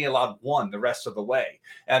 And then he allowed 1 the rest of the way.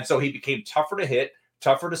 And so he became tougher to hit,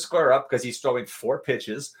 tougher to square up because he's throwing 4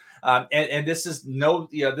 pitches. And this is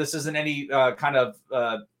this isn't any kind of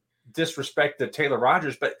disrespect to Taylor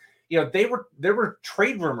Rogers, but there were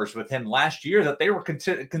trade rumors with him last year that they were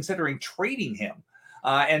considering trading him.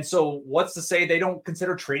 And so what's to say they don't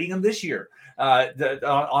consider trading him this year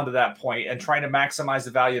onto that point and trying to maximize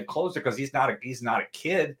the value of closer, because he's not a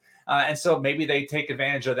kid. And so maybe they take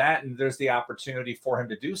advantage of that, and there's the opportunity for him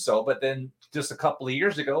to do so. But then just a couple of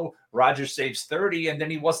years ago, Rogers saves 30, and then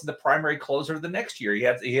he wasn't the primary closer the next year.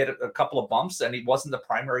 He had a couple of bumps, and he wasn't the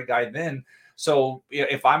primary guy then. So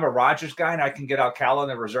if I'm a Rogers guy and I can get Alcala in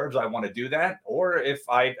the reserves, I want to do that. Or if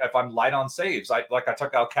I'm light on saves, I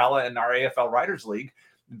took Alcala in our AFL Writers League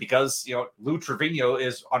because Lou Trevino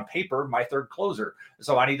is on paper my third closer.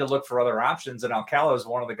 So I need to look for other options. And Alcala is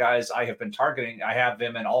one of the guys I have been targeting. I have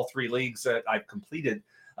him in all 3 leagues that I've completed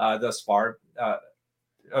thus far.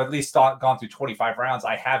 At least gone through 25 rounds.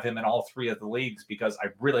 I have him in all 3 of the leagues because I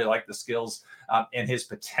really like the skills and his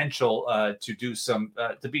potential to do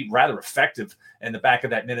to be rather effective in the back of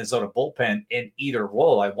that Minnesota bullpen in either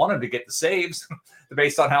role. I want him to get the saves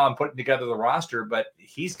based on how I'm putting together the roster, but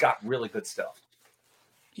he's got really good stuff.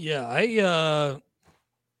 Yeah, I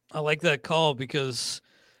like that call because,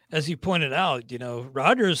 as you pointed out,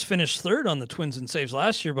 Rogers finished 3rd on the Twins in saves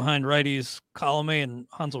last year behind righties Colome and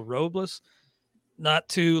Hansel Robles. not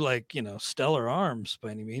too like, stellar arms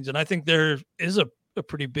by any means. And I think there is a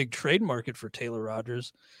pretty big trade market for Taylor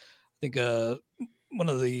Rogers. I think one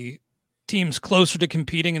of the teams closer to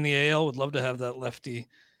competing in the AL would love to have that lefty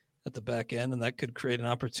at the back end, and that could create an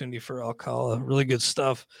opportunity for Alcala. Really good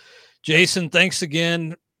stuff. Jason, thanks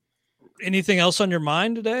again. Anything else on your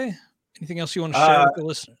mind today? Anything else you want to share with the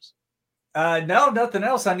listeners? No, nothing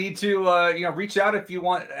else. I need to, reach out if you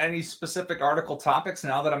want any specific article topics.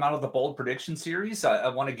 Now that I'm out of the bold prediction series, I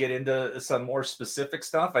want to get into some more specific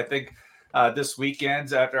stuff. I think this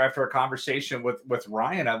weekend, after a conversation with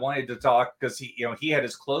Ryan, I wanted to talk because he had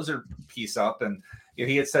his closer piece up, and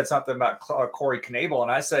he had said something about Corey Knebel,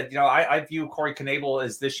 and I said, I view Corey Knebel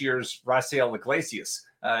as this year's Raisel Iglesias.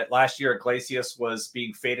 Last year, Iglesias was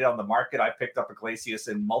being faded on the market. I picked up Iglesias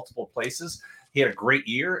in multiple places. He had a great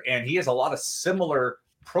year, and he has a lot of similar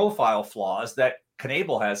profile flaws that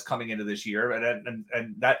Knebel has coming into this year,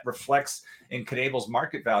 and that reflects in Knebel's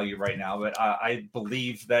market value right now. But I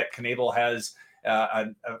believe that Knebel has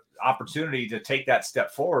an opportunity to take that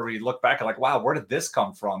step forward. We look back and like, wow, where did this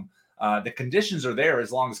come from? The conditions are there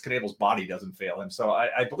as long as Knebel's body doesn't fail him. So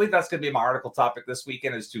I believe that's going to be my article topic this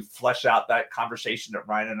weekend, is to flesh out that conversation that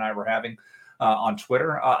Ryan and I were having on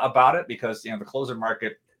Twitter about it, because the closer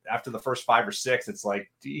market, after the first 5 or 6, it's like,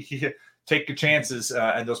 take your chances,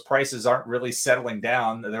 and those prices aren't really settling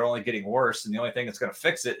down. They're only getting worse, and the only thing that's going to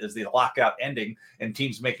fix it is the lockout ending and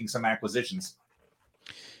teams making some acquisitions.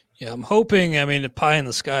 Yeah, I'm hoping, the pie in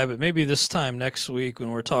the sky, but maybe this time next week when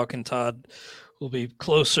we're talking, Todd, we'll be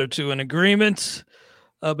closer to an agreement.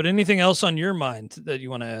 But anything else on your mind that you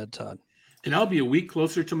want to add, Todd? And I'll be a week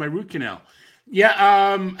closer to my root canal. Yeah,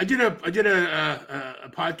 I did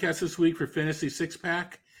a podcast this week for Fantasy Six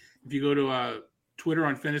Pack. If you go to Twitter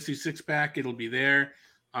on Fantasy Six Pack, it'll be there.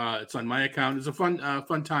 It's on my account. It's a fun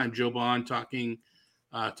time. Joe Bond talking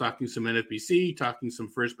some NFBC, talking some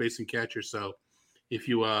first base and catcher. So if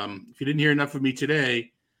you didn't hear enough of me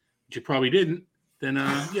today, which you probably didn't, then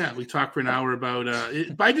we talked for an hour about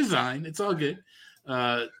it by design. It's all good.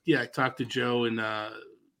 I talked to Joe and on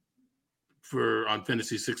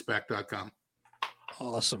fantasysixpack.com.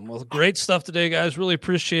 Awesome. Well, great stuff today, guys. Really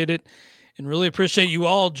appreciate it, and really appreciate you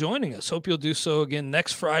all joining us. Hope you'll do so again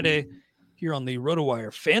next Friday here on the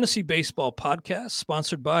RotoWire Fantasy Baseball Podcast,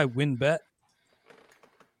 sponsored by WinBet.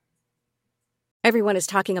 Everyone is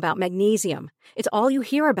talking about magnesium. It's all you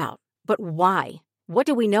hear about. But why? What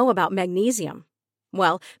do we know about magnesium?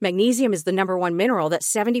 Well, magnesium is the number one mineral that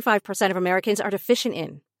 75% of Americans are deficient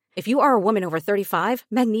in. If you are a woman over 35,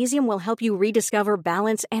 magnesium will help you rediscover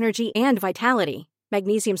balance, energy, and vitality.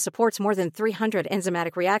 Magnesium supports more than 300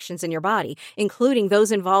 enzymatic reactions in your body, including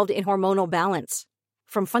those involved in hormonal balance.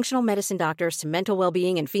 From functional medicine doctors to mental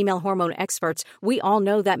well-being and female hormone experts, we all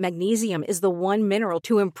know that magnesium is the one mineral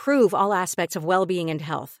to improve all aspects of well-being and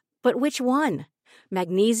health. But which one?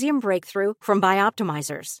 Magnesium Breakthrough from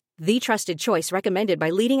Bioptimizers, the trusted choice recommended by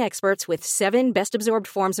leading experts with 7 best-absorbed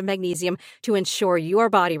forms of magnesium to ensure your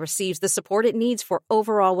body receives the support it needs for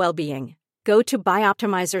overall well-being. Go to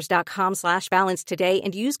bioptimizers.com/balance today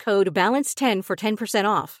and use code BALANCE10 for 10%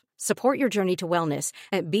 off. Support your journey to wellness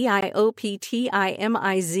at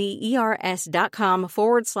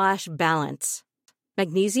bioptimizers.com/balance.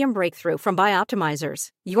 Magnesium Breakthrough from Bioptimizers,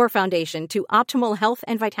 your foundation to optimal health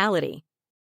and vitality.